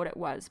figured out what it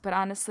was, but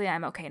honestly,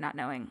 I'm okay not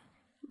knowing.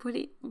 What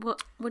do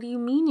you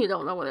mean you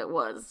don't know what it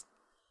was?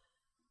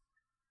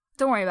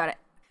 Don't worry about it.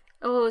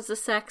 Oh, it was the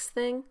sex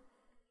thing?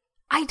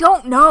 I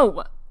don't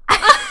know.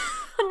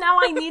 Now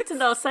I need to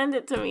know. Send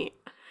it to me.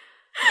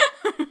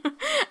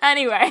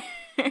 Anyway.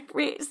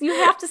 You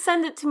have to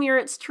send it to me or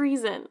it's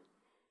treason.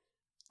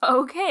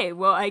 Okay,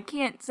 well, I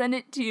can't send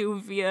it to you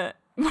via...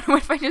 What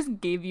if I just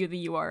gave you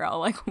the URL,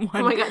 like, one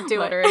oh my God, do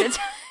letter it.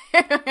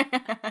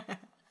 at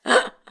a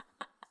time?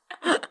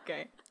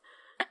 Okay.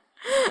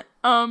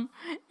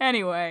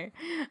 Anyway,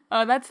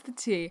 that's the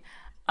tea.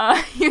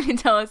 You can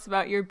tell us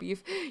about your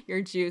beef,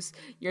 your juice,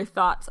 your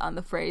thoughts on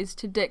the phrase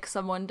to dick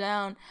someone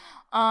down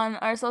on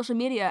our social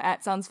media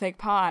at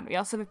SoundsFakePod. We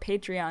also have a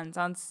Patreon,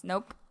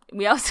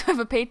 We also have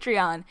a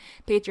Patreon,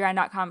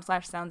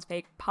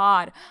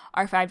 patreon.com/soundsfakepod.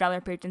 Our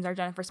 $5 patrons are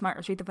Jennifer Smart,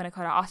 Rashida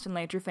Winnicota, Austin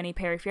Lay, Drew Finney,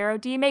 Perry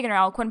Fierro, D. Megan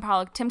Rowell, Quinn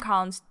Pollock, Tim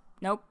Collins,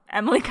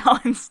 Emily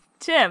Collins,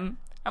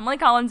 Emily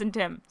Collins and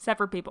Tim,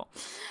 separate people.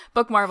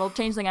 Book Marvel,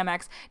 Changeling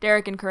MX,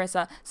 Derek and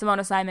Carissa,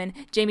 Simona Simon,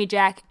 Jamie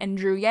Jack, and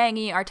Drew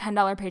Yangi. Our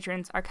 $10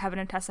 patrons are Kevin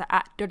and Tessa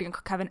at Dirty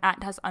Uncle Kevin at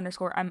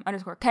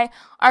Tessa_M_K,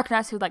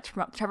 Arkness, who'd like to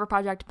promote the Trevor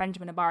Project,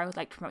 Benjamin Ibarra, who'd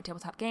like to promote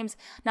Tabletop Games,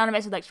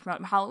 Anonymous, who'd like to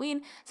promote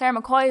Halloween, Sarah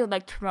McCoy, who'd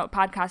like to promote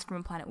Podcast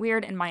from Planet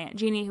Weird, and my Aunt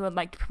Jeannie, who would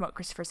like to promote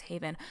Christopher's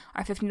Haven.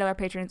 Our $15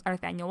 patrons are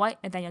Nathaniel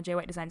White,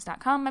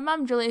 NathanielJWhiteDesigns.com, my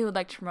mom Julie, who would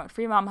like to promote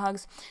Free Mom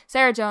Hugs,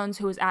 Sarah Jones,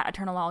 who is at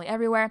Eternal Lolly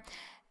Everywhere,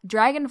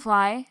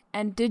 Dragonfly,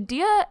 and did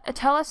Dia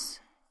tell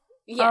us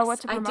what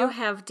to promote? I do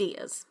have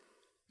Dia's.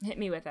 Hit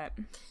me with it.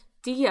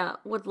 Dia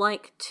would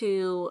like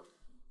to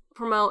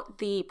promote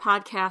the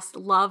podcast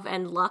Love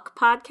and Luck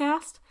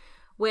podcast,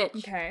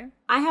 which I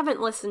haven't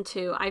listened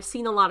to. I've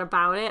seen a lot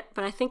about it,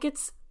 but I think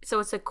it's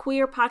a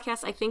queer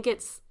podcast. I think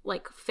it's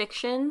like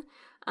fiction,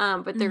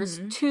 but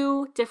there's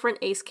 2 different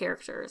ace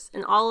characters,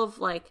 and all of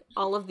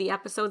the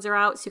episodes are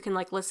out, so you can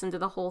like listen to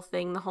the whole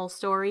thing, the whole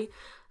story.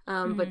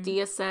 But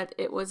Dia said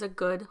it was a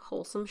good,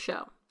 wholesome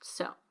show.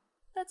 So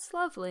that's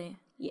lovely.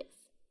 Yes.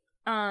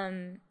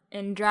 And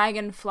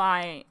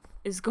Dragonfly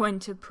is going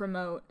to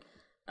promote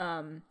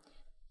an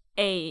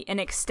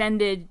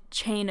extended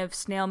chain of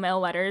snail mail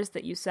letters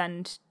that you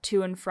send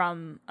to and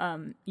from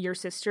your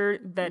sister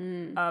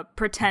that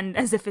pretend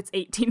as if it's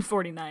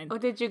 1849. Oh,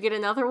 did you get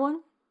another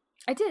one?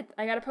 I did.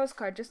 I got a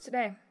postcard just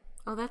today.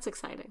 Oh, that's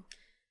exciting.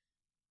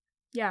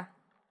 Yeah.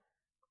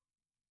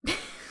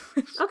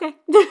 Okay.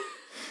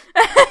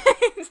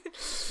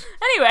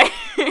 Anyway,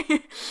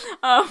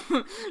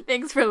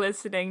 thanks for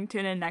listening.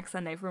 Tune in next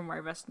Sunday for more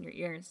of us in your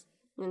ears.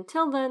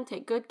 Until then,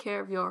 take good care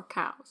of your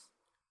cows.